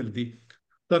ਸਫਲਤਾ ਨਹੀਂ ਮਿਲਦੀ।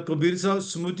 ਤਾਂ ਕਬੀਰ ਸਾਹਿਬ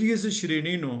ਸਮੁੱਚੀ ਇਸ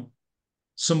ਸ਼੍ਰੇਣੀ ਨੂੰ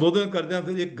ਸੰਬੋਧਨ ਕਰਦਿਆਂ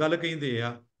ਫਿਰ ਇੱਕ ਗੱਲ ਕਹਿੰਦੇ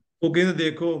ਆ, ਉਹ ਕਹਿੰਦੇ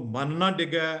ਦੇਖੋ, ਮਨ ਨਾ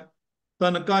ਡਿਗੈ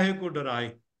ਤਨ ਕਾਹੇ ਕੋ ਡਰਾਏ,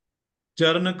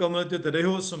 ਚਰਨ ਕਮਲ ਚ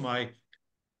ਰਹਿਓ ਸਮਾਏ।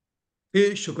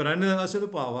 ਇਹ ਸ਼ੁਕਰਾਨੇ ਦਾ ਅਸਲ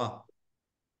ਭਾਵ ਆ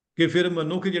ਕਿ ਫਿਰ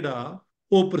ਮਨੁੱਖ ਜਿਹੜਾ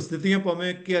ਉਹ ਪ੍ਰਸਥਿਤੀਆਂ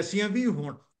ਭਾਵੇਂ ਕੈਸੀਆਂ ਵੀ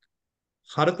ਹੋਣ,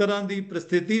 ਹਰ ਤਰ੍ਹਾਂ ਦੀ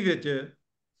ਪ੍ਰਸਥਿਤੀ ਵਿੱਚ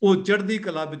ਉਹ ਚੜ੍ਹਦੀ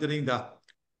ਕਲਾ ਵਿੱਚ ਰਹਿੰਦਾ।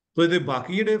 ਤੋ ਇਹਦੇ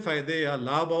ਬਾਕੀ ਜਿਹੜੇ ਫਾਇਦੇ ਆ,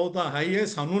 ਲਾਭ ਆ, ਉਹ ਤਾਂ ਹੈ ਹੀ ਹੈ,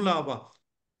 ਸਾਨੂੰ ਲਾਭ ਆ।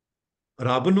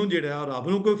 ਰੱਬ ਨੂੰ ਜਿਹੜਾ, ਰੱਬ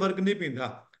ਨੂੰ ਕੋਈ ਫਰਕ ਨਹੀਂ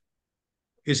ਪੈਂਦਾ।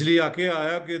 ਇਸ ਲਈ ਆਖੇ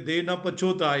ਆਇਆ ਕਿ ਦੇ ਨਾ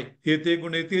ਪਛੋਤਾਏ, ਏਤੇ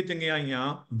ਗੁਣੇਤੀ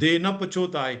ਚੰਗਿਆਈਆਂ ਦੇ ਨਾ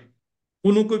ਪਛੋਤਾਏ।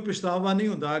 ਉਹਨੂੰ ਕੋਈ ਪਛਤਾਵਾ ਨਹੀਂ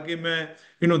ਹੁੰਦਾ ਕਿ ਮੈਂ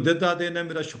ਇਹਨੂੰ ਦਿੱਤਾ ਤੇ ਇਹਨੇ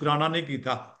ਮੇਰਾ ਸ਼ੁਕਰਾਨਾ ਨਹੀਂ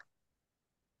ਕੀਤਾ।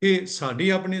 ਇਹ ਸਾਡੀ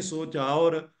ਆਪਣੀ ਸੋਚ ਆ,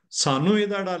 ਔਰ ਸਾਨੂੰ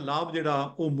ਇਹਦਾ ਜਿਹੜਾ ਲਾਭ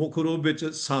ਜਿਹੜਾ ਉਹ ਮੁੱਖ ਰੂਪ ਵਿੱਚ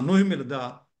ਸਾਨੂੰ ਹੀ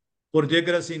ਮਿਲਦਾ। ਔਰ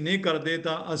ਜੇਕਰ ਅਸੀਂ ਨਹੀਂ ਕਰਦੇ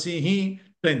ਤਾਂ ਅਸੀਂ ਹੀ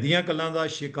ਢਹਿੰਦੀਆਂ ਗੱਲਾਂ ਦਾ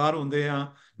ਸ਼ਿਕਾਰ ਹੁੰਦੇ ਹਾਂ,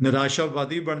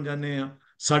 ਨਿਰਾਸ਼ਾਵਾਦੀ ਬਣ ਜਾਂਦੇ ਹਾਂ।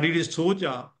 ਸਾਡੀ ਜਿਹੜੀ ਸੋਚ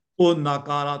ਆ ਉਹ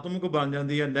ਨਕਾਰਾਤਮਕ ਬਣ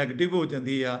ਜਾਂਦੀ ਹੈ, ਨੈਗੇਟਿਵ ਹੋ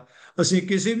ਜਾਂਦੀ ਆ। ਅਸੀਂ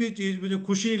ਕਿਸੇ ਵੀ ਚੀਜ਼ ਵਿੱਚ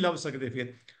ਖੁਸ਼ੀ ਨਹੀਂ ਲੱਭ ਸਕਦੇ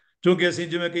ਫਿਰ, ਕਿਉਂਕਿ ਅਸੀਂ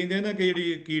ਜਿਵੇਂ ਕਹਿੰਦੇ ਨਾ ਕਿ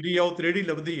ਜਿਹੜੀ ਕੀੜੀ ਆ ਉਹ ਤਰੇੜੀ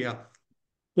ਲੱਭਦੀ ਆ।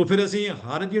 ਉਹ ਫਿਰ ਅਸੀਂ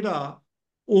ਹਰ ਜਿਹੜਾ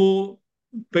ਉਹ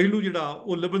ਪਹਿਲੂ ਜਿਹੜਾ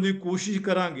ਉਹ ਲੱਭਣ ਦੀ ਕੋਸ਼ਿਸ਼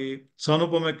ਕਰਾਂਗੇ, ਸਾਨੂੰ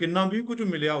ਭਾਵੇਂ ਕਿੰਨਾ ਵੀ ਕੁਝ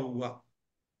ਮਿਲਿਆ ਹੋਊਗਾ,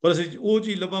 ਪਰ ਅਸੀਂ ਉਹ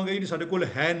ਚੀਜ਼ ਲੱਭਾਂਗੇ ਜਿਹੜੀ ਸਾਡੇ ਕੋਲ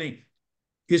ਹੈ ਨਹੀਂ।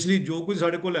 ਇਸ ਲਈ ਜੋ ਕੁਝ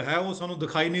ਸਾਡੇ ਕੋਲ ਹੈ ਉਹ ਸਾਨੂੰ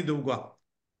ਦਿਖਾਈ ਨਹੀਂ ਦੇਊਗਾ।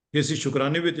 ਜੇ ਅਸੀਂ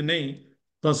ਸ਼ੁਕਰਾਨੇ ਵਿੱਚ ਨਹੀਂ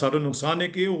ਤਾਂ ਸਾਡਾ ਨੁਕਸਾਨ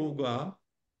ਇਹ ਹੋਊਗਾ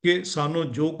ਕਿ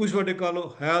ਸਾਨੂੰ ਜੋ ਕੁਝ ਸਾਡੇ ਕੋਲ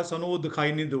ਹੈ ਸਾਨੂੰ ਉਹ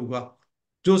ਦਿਖਾਈ ਨਹੀਂ ਦੇਊਗਾ,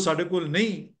 ਜੋ ਸਾਡੇ ਕੋਲ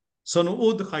ਨਹੀਂ ਸਾਨੂੰ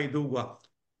ਉਹ ਦਿਖਾਈ ਦੇਊਗਾ।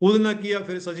 ਉਹਦੇ ਨਾਲ ਕੀ ਆ,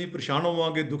 ਫਿਰ ਅਸੀਂ ਪਰੇਸ਼ਾਨ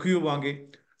ਹੋਵਾਂਗੇ, ਦੁਖੀ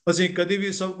ਹੋਵਾਂਗੇ। ਅਸੀਂ ਕਦੇ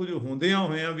ਵੀ ਸਭ ਕੁਝ ਹੁੰਦਿਆਂ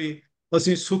ਹੋਇਆਂ ਵੀ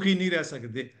ਅਸੀਂ ਸੁਖੀ ਨਹੀਂ ਰਹਿ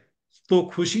ਸਕਦੇ। ਤੋ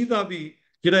ਖੁਸ਼ੀ ਦਾ ਵੀ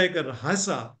ਜਿਹੜਾ ਇੱਕ ਰਹੱਸ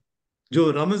ਆ,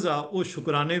 ਜੋ ਰਮਜ਼ ਆ, ਉਹ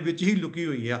ਸ਼ੁਕਰਾਨੇ ਵਿੱਚ ਹੀ ਲੁਕੀ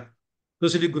ਹੋਈ ਆ।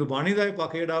 ਇਸ ਲਈ ਗੁਰਬਾਣੀ ਦਾ ਇਹ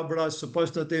ਪੱਖ ਜਿਹੜਾ ਬੜਾ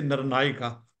ਸਪਸ਼ਟ ਅਤੇ ਨਿਰਣਾਇਕ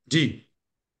ਆ ਜੀ।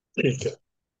 ਠੀਕ ਹੈ,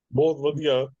 ਬਹੁਤ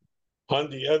ਵਧੀਆ।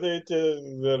 ਹਾਂਜੀ, ਇਹਦੇ ਵਿੱਚ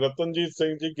ਰਤਨਜੀਤ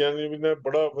ਸਿੰਘ ਜੀ ਗਿਆਨੀ ਵੀ ਨੇ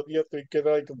ਬੜਾ ਵਧੀਆ ਤਰੀਕੇ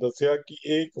ਨਾਲ ਇੱਕ ਦੱਸਿਆ ਕਿ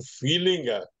ਇਹ ਇੱਕ ਫੀਲਿੰਗ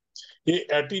ਹੈ,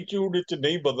 ਇਹ ਐਟੀਟਿਊਡ ਵਿੱਚ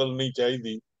ਨਹੀਂ ਬਦਲਣੀ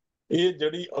ਚਾਹੀਦੀ। ਇਹ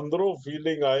ਜਿਹੜੀ ਅੰਦਰੋਂ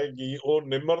ਫੀਲਿੰਗ ਆਏਗੀ, ਉਹ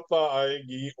ਨਿਮਰਤਾ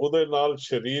ਆਏਗੀ, ਉਹਦੇ ਨਾਲ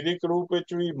ਸਰੀਰਕ ਰੂਪ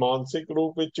ਵਿੱਚ ਵੀ, ਮਾਨਸਿਕ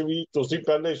ਰੂਪ ਵਿੱਚ ਵੀ। ਤੁਸੀਂ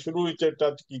ਪਹਿਲੇ ਸ਼ੁਰੂ ਵਿੱਚ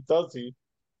ਟੱਚ ਕੀਤਾ ਸੀ,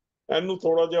 ਇਹਨੂੰ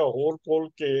ਥੋੜਾ ਜਿਹਾ ਹੋਰ ਖੋਲ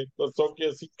ਕੇ ਦੱਸੋ ਕਿ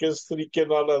ਅਸੀਂ ਕਿਸ ਤਰੀਕੇ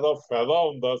ਨਾਲ ਇਹਦਾ ਫਾਇਦਾ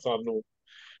ਹੁੰਦਾ ਸਾਨੂੰ।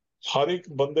 ਹਰ ਇੱਕ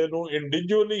ਬੰਦੇ ਨੂੰ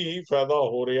ਇੰਡੀਵਿਜੂਅਲੀ ਹੀ ਫਾਇਦਾ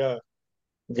ਹੋ ਰਿਹਾ ਹੈ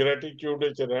ਗ੍ਰੈਟੀਟਿਊਡ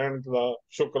ਵਿੱਚ ਰਹਿਣ ਦਾ,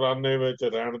 ਸ਼ੁਕਰਾਨੇ ਵਿੱਚ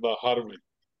ਰਹਿਣ ਦਾ ਹਰ ਵੇਲੇ।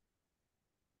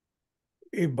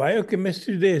 ਇਹ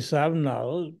ਬਾਇਓਕੈਮਿਸਟਰੀ ਦੇ ਹਿਸਾਬ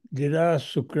ਨਾਲ ਜਿਹੜਾ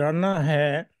ਸ਼ੁਕਰਾਨਾ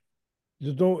ਹੈ,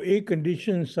 ਜਦੋਂ ਇਹ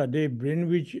ਕੰਡੀਸ਼ਨ ਸਾਡੇ ਬ੍ਰੇਨ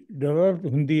ਵਿੱਚ ਡਿਵੈਲਪ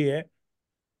ਹੁੰਦੀ ਹੈ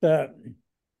ਤਾਂ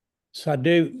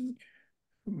ਸਾਡੇ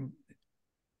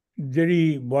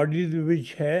ਜਿਹੜੀ ਬਾਡੀ ਦੇ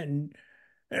ਵਿੱਚ ਹੈ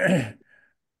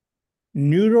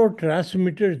ਨਿਊਰੋ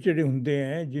ਟ੍ਰਾਂਸਮਿਟਰ ਜਿਹੜੇ ਹੁੰਦੇ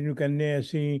ਹੈ, ਜਿਹਨੂੰ ਕਹਿੰਦੇ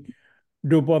ਅਸੀਂ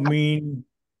ਡੋਪਾਮੀਨ,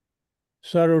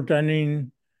 ਸੈਰੋਟੋਨਿਨ,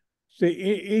 ਤੇ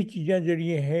ਇਹ ਚੀਜ਼ਾਂ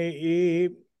ਜਿਹੜੀਆਂ ਹੈ ਇਹ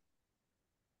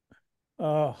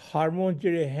ਹਾਰਮੋਨ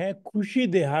ਜਿਹੜੇ ਹੈ ਖੁਸ਼ੀ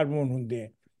ਦੇ ਹਾਰਮੋਨ ਹੁੰਦੇ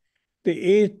ਹੈ, ਤੇ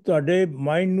ਇਹ ਤੁਹਾਡੇ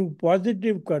ਮਾਈਂਡ ਨੂੰ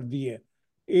ਪੋਜ਼ਿਟਿਵ ਕਰਦੀ ਹੈ,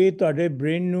 ਇਹ ਤੁਹਾਡੇ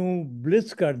ਬ੍ਰੇਨ ਨੂੰ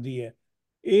ਬਲਿਸ ਕਰਦੀ ਹੈ।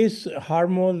 ਇਸ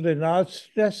ਹਾਰਮੋਨ ਦੇ ਨਾਲ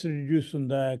ਸਟ੍ਰੈਸ ਰਿਡਿਊਸ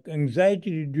ਹੁੰਦਾ ਹੈ,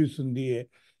 ਐਂਗਜ਼ਾਇਟੀ ਰਿਡਿਊਸ ਹੁੰਦੀ ਹੈ,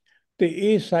 ਤੇ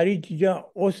ਇਹ ਸਾਰੀ ਚੀਜ਼ਾਂ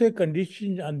ਉਸੇ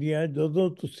ਕੰਡੀਸ਼ਨ 'ਚ ਆਉਂਦੀਆਂ ਜਦੋਂ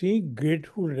ਤੁਸੀਂ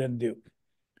ਗ੍ਰੇਟਫੁਲ ਰਹਿੰਦੇ ਹੋ।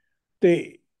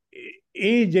 ਤੇ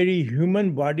ਇਹ ਜਿਹੜੀ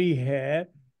ਹਿਊਮਨ ਬਾਡੀ ਹੈ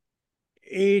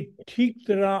ਇਹ ਠੀਕ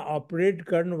ਤਰ੍ਹਾਂ ਆਪਰੇਟ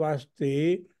ਕਰਨ ਵਾਸਤੇ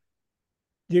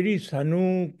ਜਿਹੜੀ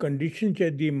ਸਾਨੂੰ ਕੰਡੀਸ਼ਨ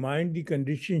ਚਾਹੀਦੀ, ਮਾਈਂਡ ਦੀ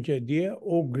ਕੰਡੀਸ਼ਨ ਚਾਹੀਦੀ ਹੈ,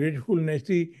 ਉਹ ਗ੍ਰੇਟਫੁਲਨੈਸ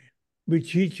ਦੀ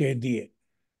ਵਿੱਚ ਹੀ ਚਾਹੀਦੀ ਹੈ।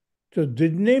 ਸੋ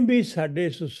ਜਿੰਨੇ ਵੀ ਸਾਡੇ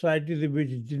ਸੁਸਾਇਟੀ ਦੇ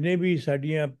ਵਿੱਚ ਜਿੰਨੇ ਵੀ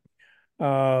ਸਾਡੀਆਂ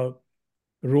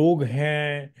ਰੋਗ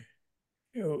ਹੈ,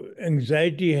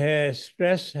 ਐਂਗਜ਼ਾਇਟੀ ਹੈ,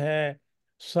 ਸਟ੍ਰੈਸ ਹੈ,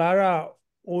 ਸਾਰਾ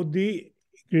ਉਹਦੀ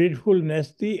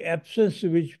ਗ੍ਰੇਟਫੁਲਨੈਸ ਦੀ ਐਬਸੈਂਸ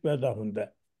ਵਿੱਚ ਪੈਦਾ ਹੁੰਦਾ।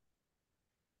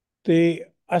 ਤੇ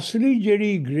ਅਸਲੀ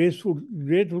ਜਿਹੜੀ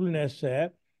ਗ੍ਰੇਟਫੁਲਨੈਸ ਹੈ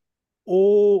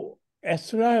ਉਹ ਇਸ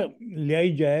ਤਰ੍ਹਾਂ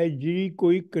ਲਿਆਈ ਜਾਏ ਜਿਹੜੀ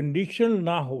ਕੋਈ ਕੰਡੀਸ਼ਨ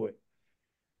ਨਾ ਹੋਵੇ।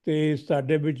 ਤੇ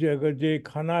ਸਾਡੇ ਵਿੱਚ ਅਗਰ ਜੇ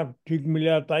ਖਾਣਾ ਠੀਕ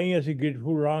ਮਿਲਿਆ ਤਾਂ ਹੀ ਅਸੀਂ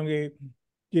ਗ੍ਰੇਟਫੁਲ ਰਹਾਂਗੇ,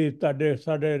 ਜੇ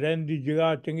ਸਾਡੇ ਰਹਿਣ ਦੀ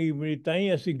ਜਗ੍ਹਾ ਚੰਗੀ ਮਿਲੀ ਤਾਂ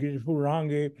ਹੀ ਅਸੀਂ ਗ੍ਰੇਟਫੁਲ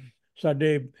ਰਹਾਂਗੇ,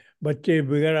 ਸਾਡੇ ਬੱਚੇ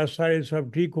ਵਗੈਰਾ ਸਾਰੇ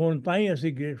ਸਭ ਠੀਕ ਹੋਣ ਤਾਂ ਹੀ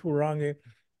ਅਸੀਂ ਗ੍ਰੇਟਫੁਲ ਰਹਾਂਗੇ।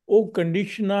 ਉਹ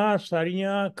ਕੰਡੀਸ਼ਨਾਂ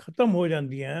ਸਾਰੀਆਂ ਖਤਮ ਹੋ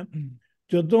ਜਾਂਦੀਆਂ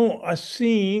ਜਦੋਂ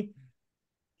ਅਸੀਂ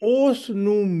ਉਸ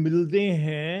ਨੂੰ ਮਿਲਦੇ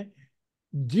ਹਾਂ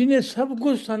ਜਿਹਨੇ ਸਭ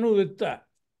ਕੁਝ ਸਾਨੂੰ ਦਿੱਤਾ।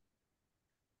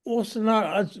 ਉਸ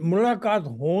ਨਾਲ ਮੁਲਾਕਾਤ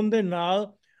ਹੋਣ ਦੇ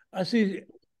ਨਾਲ ਅਸੀਂ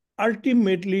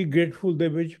ਅਲਟੀਮੇਟਲੀ ਗ੍ਰੇਟਫੁਲ ਦੇ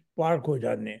ਵਿੱਚ ਪਾਰਕ ਹੋ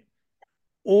ਜਾਂਦੇ।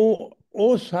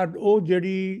 ਉਹ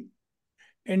ਜਿਹੜੀ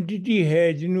ਐਂਟੀਟੀ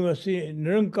ਹੈ ਜਿਹਨੂੰ ਅਸੀਂ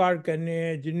ਨਿਰੰਕਾਰ ਕਹਿੰਦੇ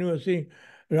ਹਾਂ, ਜਿਹਨੂੰ ਅਸੀਂ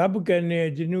ਰੱਬ ਕਹਿੰਦੇ ਹਾਂ,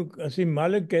 ਜਿਹਨੂੰ ਅਸੀਂ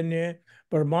ਮਾਲਕ ਕਹਿੰਦੇ ਹਾਂ,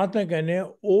 ਪਰਮਾਤਮਾ ਕਹਿੰਦੇ ਹਾਂ,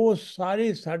 ਉਹ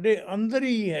ਸਾਰੇ ਸਾਡੇ ਅੰਦਰ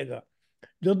ਹੀ ਹੈਗਾ।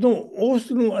 ਜਦੋਂ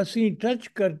ਉਸ ਨੂੰ ਅਸੀਂ ਟੱਚ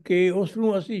ਕਰਕੇ, ਉਸ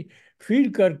ਨੂੰ ਅਸੀਂ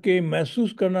ਫੀਲ ਕਰਕੇ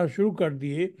ਮਹਿਸੂਸ ਕਰਨਾ ਸ਼ੁਰੂ ਕਰ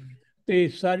ਦਈਏ ਤੇ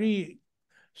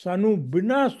ਸਾਨੂੰ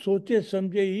ਬਿਨਾਂ ਸੋਚੇ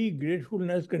ਸਮਝੇ ਹੀ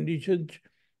ਗ੍ਰੇਟਫੁਲਨੈਸ ਕੰਡੀਸ਼ਨ 'ਚ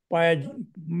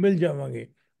ਮਿਲ ਜਾਵਾਂਗੇ।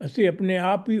 ਅਸੀਂ ਆਪਣੇ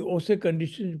ਆਪ ਹੀ ਉਸੇ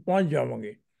ਕੰਡੀਸ਼ਨ 'ਚ ਪਹੁੰਚ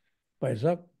ਜਾਵਾਂਗੇ। ਭਾਈ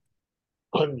ਸਾਹਿਬ।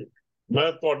 ਹਾਂਜੀ,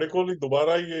 ਮੈਂ ਤੁਹਾਡੇ ਕੋਲ ਹੀ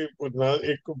ਦੁਬਾਰਾ ਹੀ ਇਹ ਪੁੱਛਣਾ,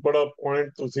 ਇੱਕ ਬੜਾ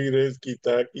ਪੁਆਇੰਟ ਤੁਸੀਂ ਰੇਜ਼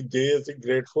ਕੀਤਾ ਹੈ ਕਿ ਜੇ ਅਸੀਂ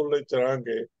ਗ੍ਰੇਟਫੁਲ ਵਿੱਚ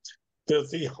ਰਹਾਂਗੇ ਤੇ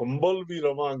ਅਸੀਂ ਹੰਬਲ ਵੀ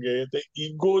ਰਵਾਂਗੇ ਤੇ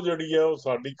ਈਗੋ ਜਿਹੜੀ ਹੈ ਉਹ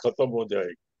ਸਾਡੀ ਖਤਮ ਹੋ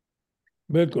ਜਾਏਗੀ।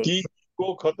 ਬਿਲਕੁਲ। ਕੀ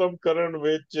ਈਗੋ ਖਤਮ ਕਰਨ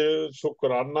ਵਿੱਚ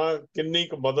ਸ਼ੁਕਰਾਨਾ ਕਿੰਨੀ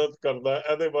ਕੁ ਮਦਦ ਕਰਦਾ ਹੈ,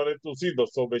 ਇਹਦੇ ਬਾਰੇ ਤੁਸੀਂ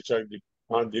ਦੱਸੋ ਬੇਸ਼ੱਕ ਜੀ।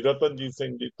 ਹਾਂਜੀ ਰਤਨਜੀਤ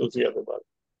ਸਿੰਘ ਜੀ, ਤੁਸੀਂ ਇਹਦੇ ਬਾਰੇ।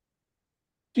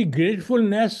 ਕਿ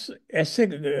ਗ੍ਰੇਟਫੁਲਨੈਸ ਐਸੇ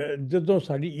ਜਦੋਂ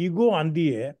ਸਾਡੀ ਈਗੋ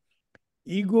ਆਂਦੀ ਹੈ,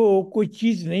 ਈਗੋ ਕੋਈ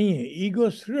ਚੀਜ਼ ਨਹੀਂ ਹੈ। ਈਗੋ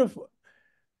ਸਿਰਫ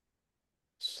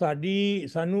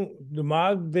ਸਾਨੂੰ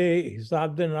ਦਿਮਾਗ ਦੇ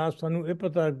ਹਿਸਾਬ ਦੇ ਨਾਲ ਸਾਨੂੰ ਇਹ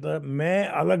ਪਤਾ ਲੱਗਦਾ ਮੈਂ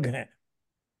ਅਲੱਗ ਹੈ।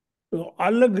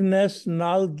 ਅਲੱਗਨੈਸ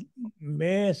ਨਾਲ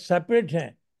ਮੈਂ ਸੈਪਰੇਟ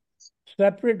ਹੈ।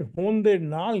 ਸੈਪਰੇਟ ਹੋਣ ਦੇ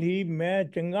ਨਾਲ ਹੀ ਮੈਂ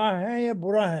ਚੰਗਾ ਹੈ ਜਾਂ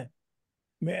ਬੁਰਾ ਹੈ,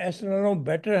 ਮੈਂ ਇਸ ਨਾਲੋਂ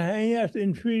ਬੈਟਰ ਹੈ ਜਾਂ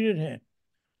ਇਨਫੀਰੀਅਰ ਹੈ।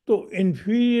 ਤੋ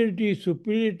ਇਨਫੀਰੀਅਰਿਟੀ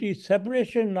ਸੁਪੀਰੀਅਰਿਟੀ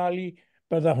ਸੈਪਰੇਸ਼ਨ ਨਾਲ ਹੀ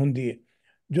ਪੈਦਾ ਹੁੰਦੀ ਹੈ।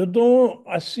 ਜਦੋਂ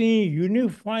ਅਸੀਂ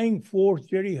ਯੂਨੀਫਾਈਂਗ ਫੋਰਸ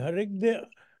ਜਿਹੜੀ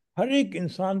ਹਰ ਇੱਕ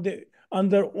ਇਨਸਾਨ ਦੇ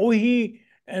ਅੰਦਰ ਉਹੀ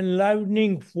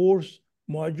ਐਨਲਾਈਵਨਿੰਗ ਫੋਰਸ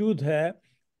ਮੌਜੂਦ ਹੈ,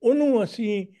 ਉਹਨੂੰ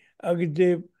ਅਸੀਂ ਅਗਰ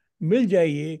ਜੇ ਮਿਲ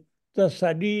ਜਾਈਏ ਤਾਂ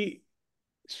ਸਾਡੀ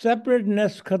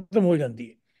ਸੈਪਰੇਟਨੈਸ ਖਤਮ ਹੋ ਜਾਂਦੀ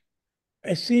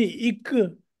ਹੈ। ਅਸੀਂ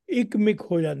ਇੱਕ ਮਿਕ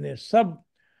ਹੋ ਜਾਂਦੇ ਹਾਂ ਸਭ,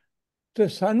 ਤੇ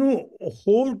ਸਾਨੂੰ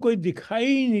ਹੋਰ ਕੋਈ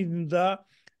ਦਿਖਾਈ ਨਹੀਂ ਦਿੰਦਾ,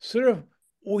 ਸਿਰਫ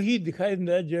ਉਹੀ ਦਿਖਾਈ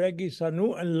ਦਿੰਦਾ ਜਿਹੜਾ ਕਿ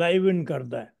ਸਾਨੂੰ ਐਨਲਾਈਵਨ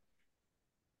ਕਰਦਾ ਹੈ।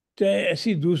 ਤੇ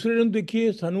ਅਸੀਂ ਦੂਸਰੇ ਨੂੰ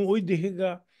ਦੇਖੀਏ ਸਾਨੂੰ ਉਹੀ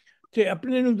ਦਿਖੇਗਾ, ਤੇ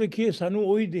ਆਪਣੇ ਨੂੰ ਦੇਖੀਏ ਸਾਨੂੰ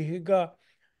ਉਹੀ ਦਿਖੇਗਾ।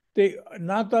 ਤੇ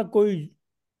ਨਾ ਤਾਂ ਕੋਈ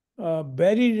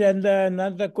ਬੈਰੀ ਰਹਿੰਦਾ ਹੈ, ਨਾ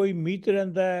ਤਾਂ ਕੋਈ ਮੀਤ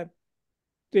ਰਹਿੰਦਾ ਹੈ,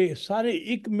 ਤੇ ਸਾਰੇ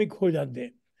ਇੱਕ ਮਿਕ ਹੋ ਜਾਂਦੇ।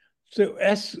 ਸੋ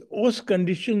ਉਸ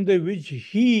ਕੰਡੀਸ਼ਨ ਦੇ ਵਿੱਚ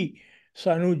ਹੀ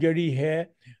ਸਾਨੂੰ ਜਿਹੜੀ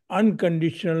ਹੈ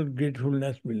ਅਨਕੰਡੀਸ਼ਨਲ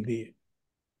ਗ੍ਰੇਟਫੁਲਨੈਸ ਮਿਲਦੀ ਹੈ।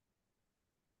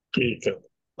 ਠੀਕ ਹੈ,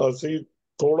 ਅਸੀਂ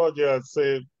ਥੋੜਾ ਜਿਹਾ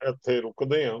ਇੱਥੇ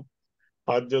ਰੁਕਦੇ ਹਾਂ।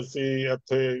 ਅੱਜ ਅਸੀਂ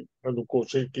ਇੱਥੇ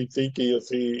ਕੋਸ਼ਿਸ਼ ਕੀਤੀ ਕਿ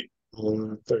ਅਸੀਂ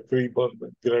ਤਕਰੀਬਨ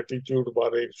ਗ੍ਰੈਟੀਟਿਊਡ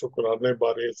ਬਾਰੇ, ਸ਼ੁਕਰਾਨੇ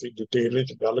ਬਾਰੇ ਅਸੀਂ ਡਿਟੇਲ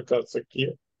ਵਿੱਚ ਗੱਲ ਕਰ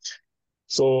ਸਕੀਏ।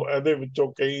 ਸੋ ਇਹਦੇ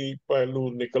ਵਿੱਚੋਂ ਕਈ ਪਹਿਲੂ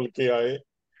ਨਿਕਲ ਕੇ ਆਏ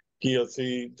ਕਿ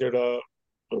ਅਸੀਂ ਜਿਹੜਾ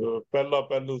ਪਹਿਲਾ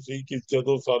ਪਹਿਲੂ ਸੀ ਕਿ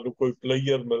ਜਦੋਂ ਸਾਨੂੰ ਕੋਈ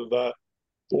ਪਲੇਅਰ ਮਿਲਦਾ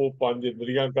ਉਹ 5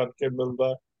 ਇੰਦਰੀਆਂ ਕਰਕੇ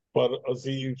ਮਿਲਦਾ, ਪਰ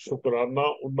ਅਸੀਂ ਸ਼ੁਕਰਾਨਾ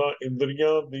ਉਹਨਾਂ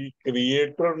ਇੰਦਰੀਆਂ ਦੀ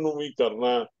ਕ੍ਰੀਏਟਰ ਨੂੰ ਵੀ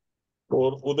ਕਰਨਾ,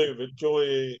 ਔਰ ਉਹਦੇ ਵਿੱਚੋਂ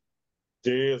ਇਹ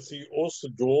ਜੇ ਅਸੀਂ ਉਸ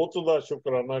ਜੋਤ ਦਾ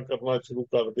ਸ਼ੁਕਰਾਨਾ ਕਰਨਾ ਸ਼ੁਰੂ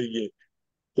ਕਰ ਦਈਏ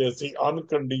ਤੇ ਅਸੀਂ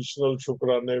ਅਨਕੰਡੀਸ਼ਨਲ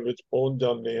ਸ਼ੁਕਰਾਨੇ ਵਿੱਚ ਪਹੁੰਚ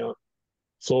ਜਾਂਦੇ ਹਾਂ।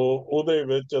 ਸੋ ਉਹਦੇ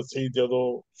ਵਿੱਚ ਅਸੀਂ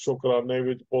ਜਦੋਂ ਸ਼ੁਕਰਾਨੇ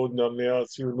ਵਿੱਚ ਪਹੁੰਚ ਜਾਂਦੇ ਹਾਂ,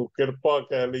 ਅਸੀਂ ਉਹਨੂੰ ਕਿਰਪਾ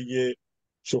ਕਹਿ ਲਈਏ,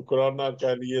 ਸ਼ੁਕਰਾਨਾ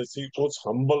ਕਹਿ ਲਈਏ, ਅਸੀਂ ਉਸ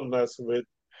ਹੰਬਲਨੈਸ ਵਿੱਚ,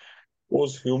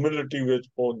 ਉਸ ਹਿਊਮਿਲਿਟੀ ਵਿੱਚ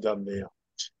ਪਹੁੰਚ ਜਾਂਦੇ ਹਾਂ।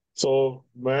 ਸੋ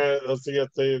ਅਸੀਂ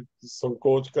ਇੱਥੇ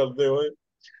ਸੰਕੋਚ ਕਰਦੇ ਹੋਏ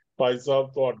ਭਾਈ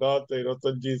ਸਾਹਿਬ ਤੁਹਾਡਾ ਤੇ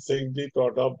ਰਤਨਜੀਤ ਸਿੰਘ ਜੀ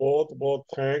ਤੁਹਾਡਾ ਬਹੁਤ ਬਹੁਤ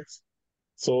ਥੈਂਕਸ।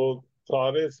 ਸੋ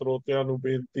ਸਾਰੇ ਸਰੋਤਿਆਂ ਨੂੰ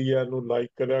ਬੇਨਤੀ ਹੈ, ਇਹਨੂੰ ਲਾਈਕ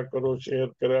ਕਰਿਆ ਕਰੋ, ਸ਼ੇਅਰ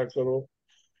ਕਰਿਆ ਕਰੋ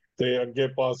ਤੇ ਅੱਗੇ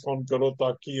ਪਾਸ ਔਨ ਕਰੋ,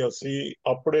 ਤਾਂ ਕਿ ਅਸੀਂ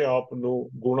ਆਪਣੇ ਆਪ ਨੂੰ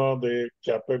ਗੁਣਾਂ ਦੇ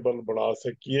ਕੈਪੇਬਲ ਬਣਾ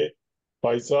ਸਕੀਏ।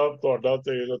 ਭਾਈ ਸਾਹਿਬ ਤੁਹਾਡਾ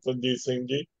ਤੇ ਰਤਨਜੀਤ ਸਿੰਘ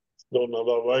ਜੀ ਦੋਨਾਂ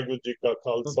ਦਾ ਵਾਹਿਗੁਰੂ ਜੀ ਕਾ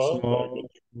ਖਾਲਸਾ, ਵਾਹਿਗੁਰੂ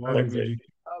ਜੀ ਕੀ ਵਾਹਿਗੁਰੂ ਫਤਿਹ। ਜੀ।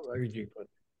 ਵਾਹਿਗੁਰੂ ਜੀ ਕੀ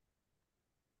ਫਤਿਹ।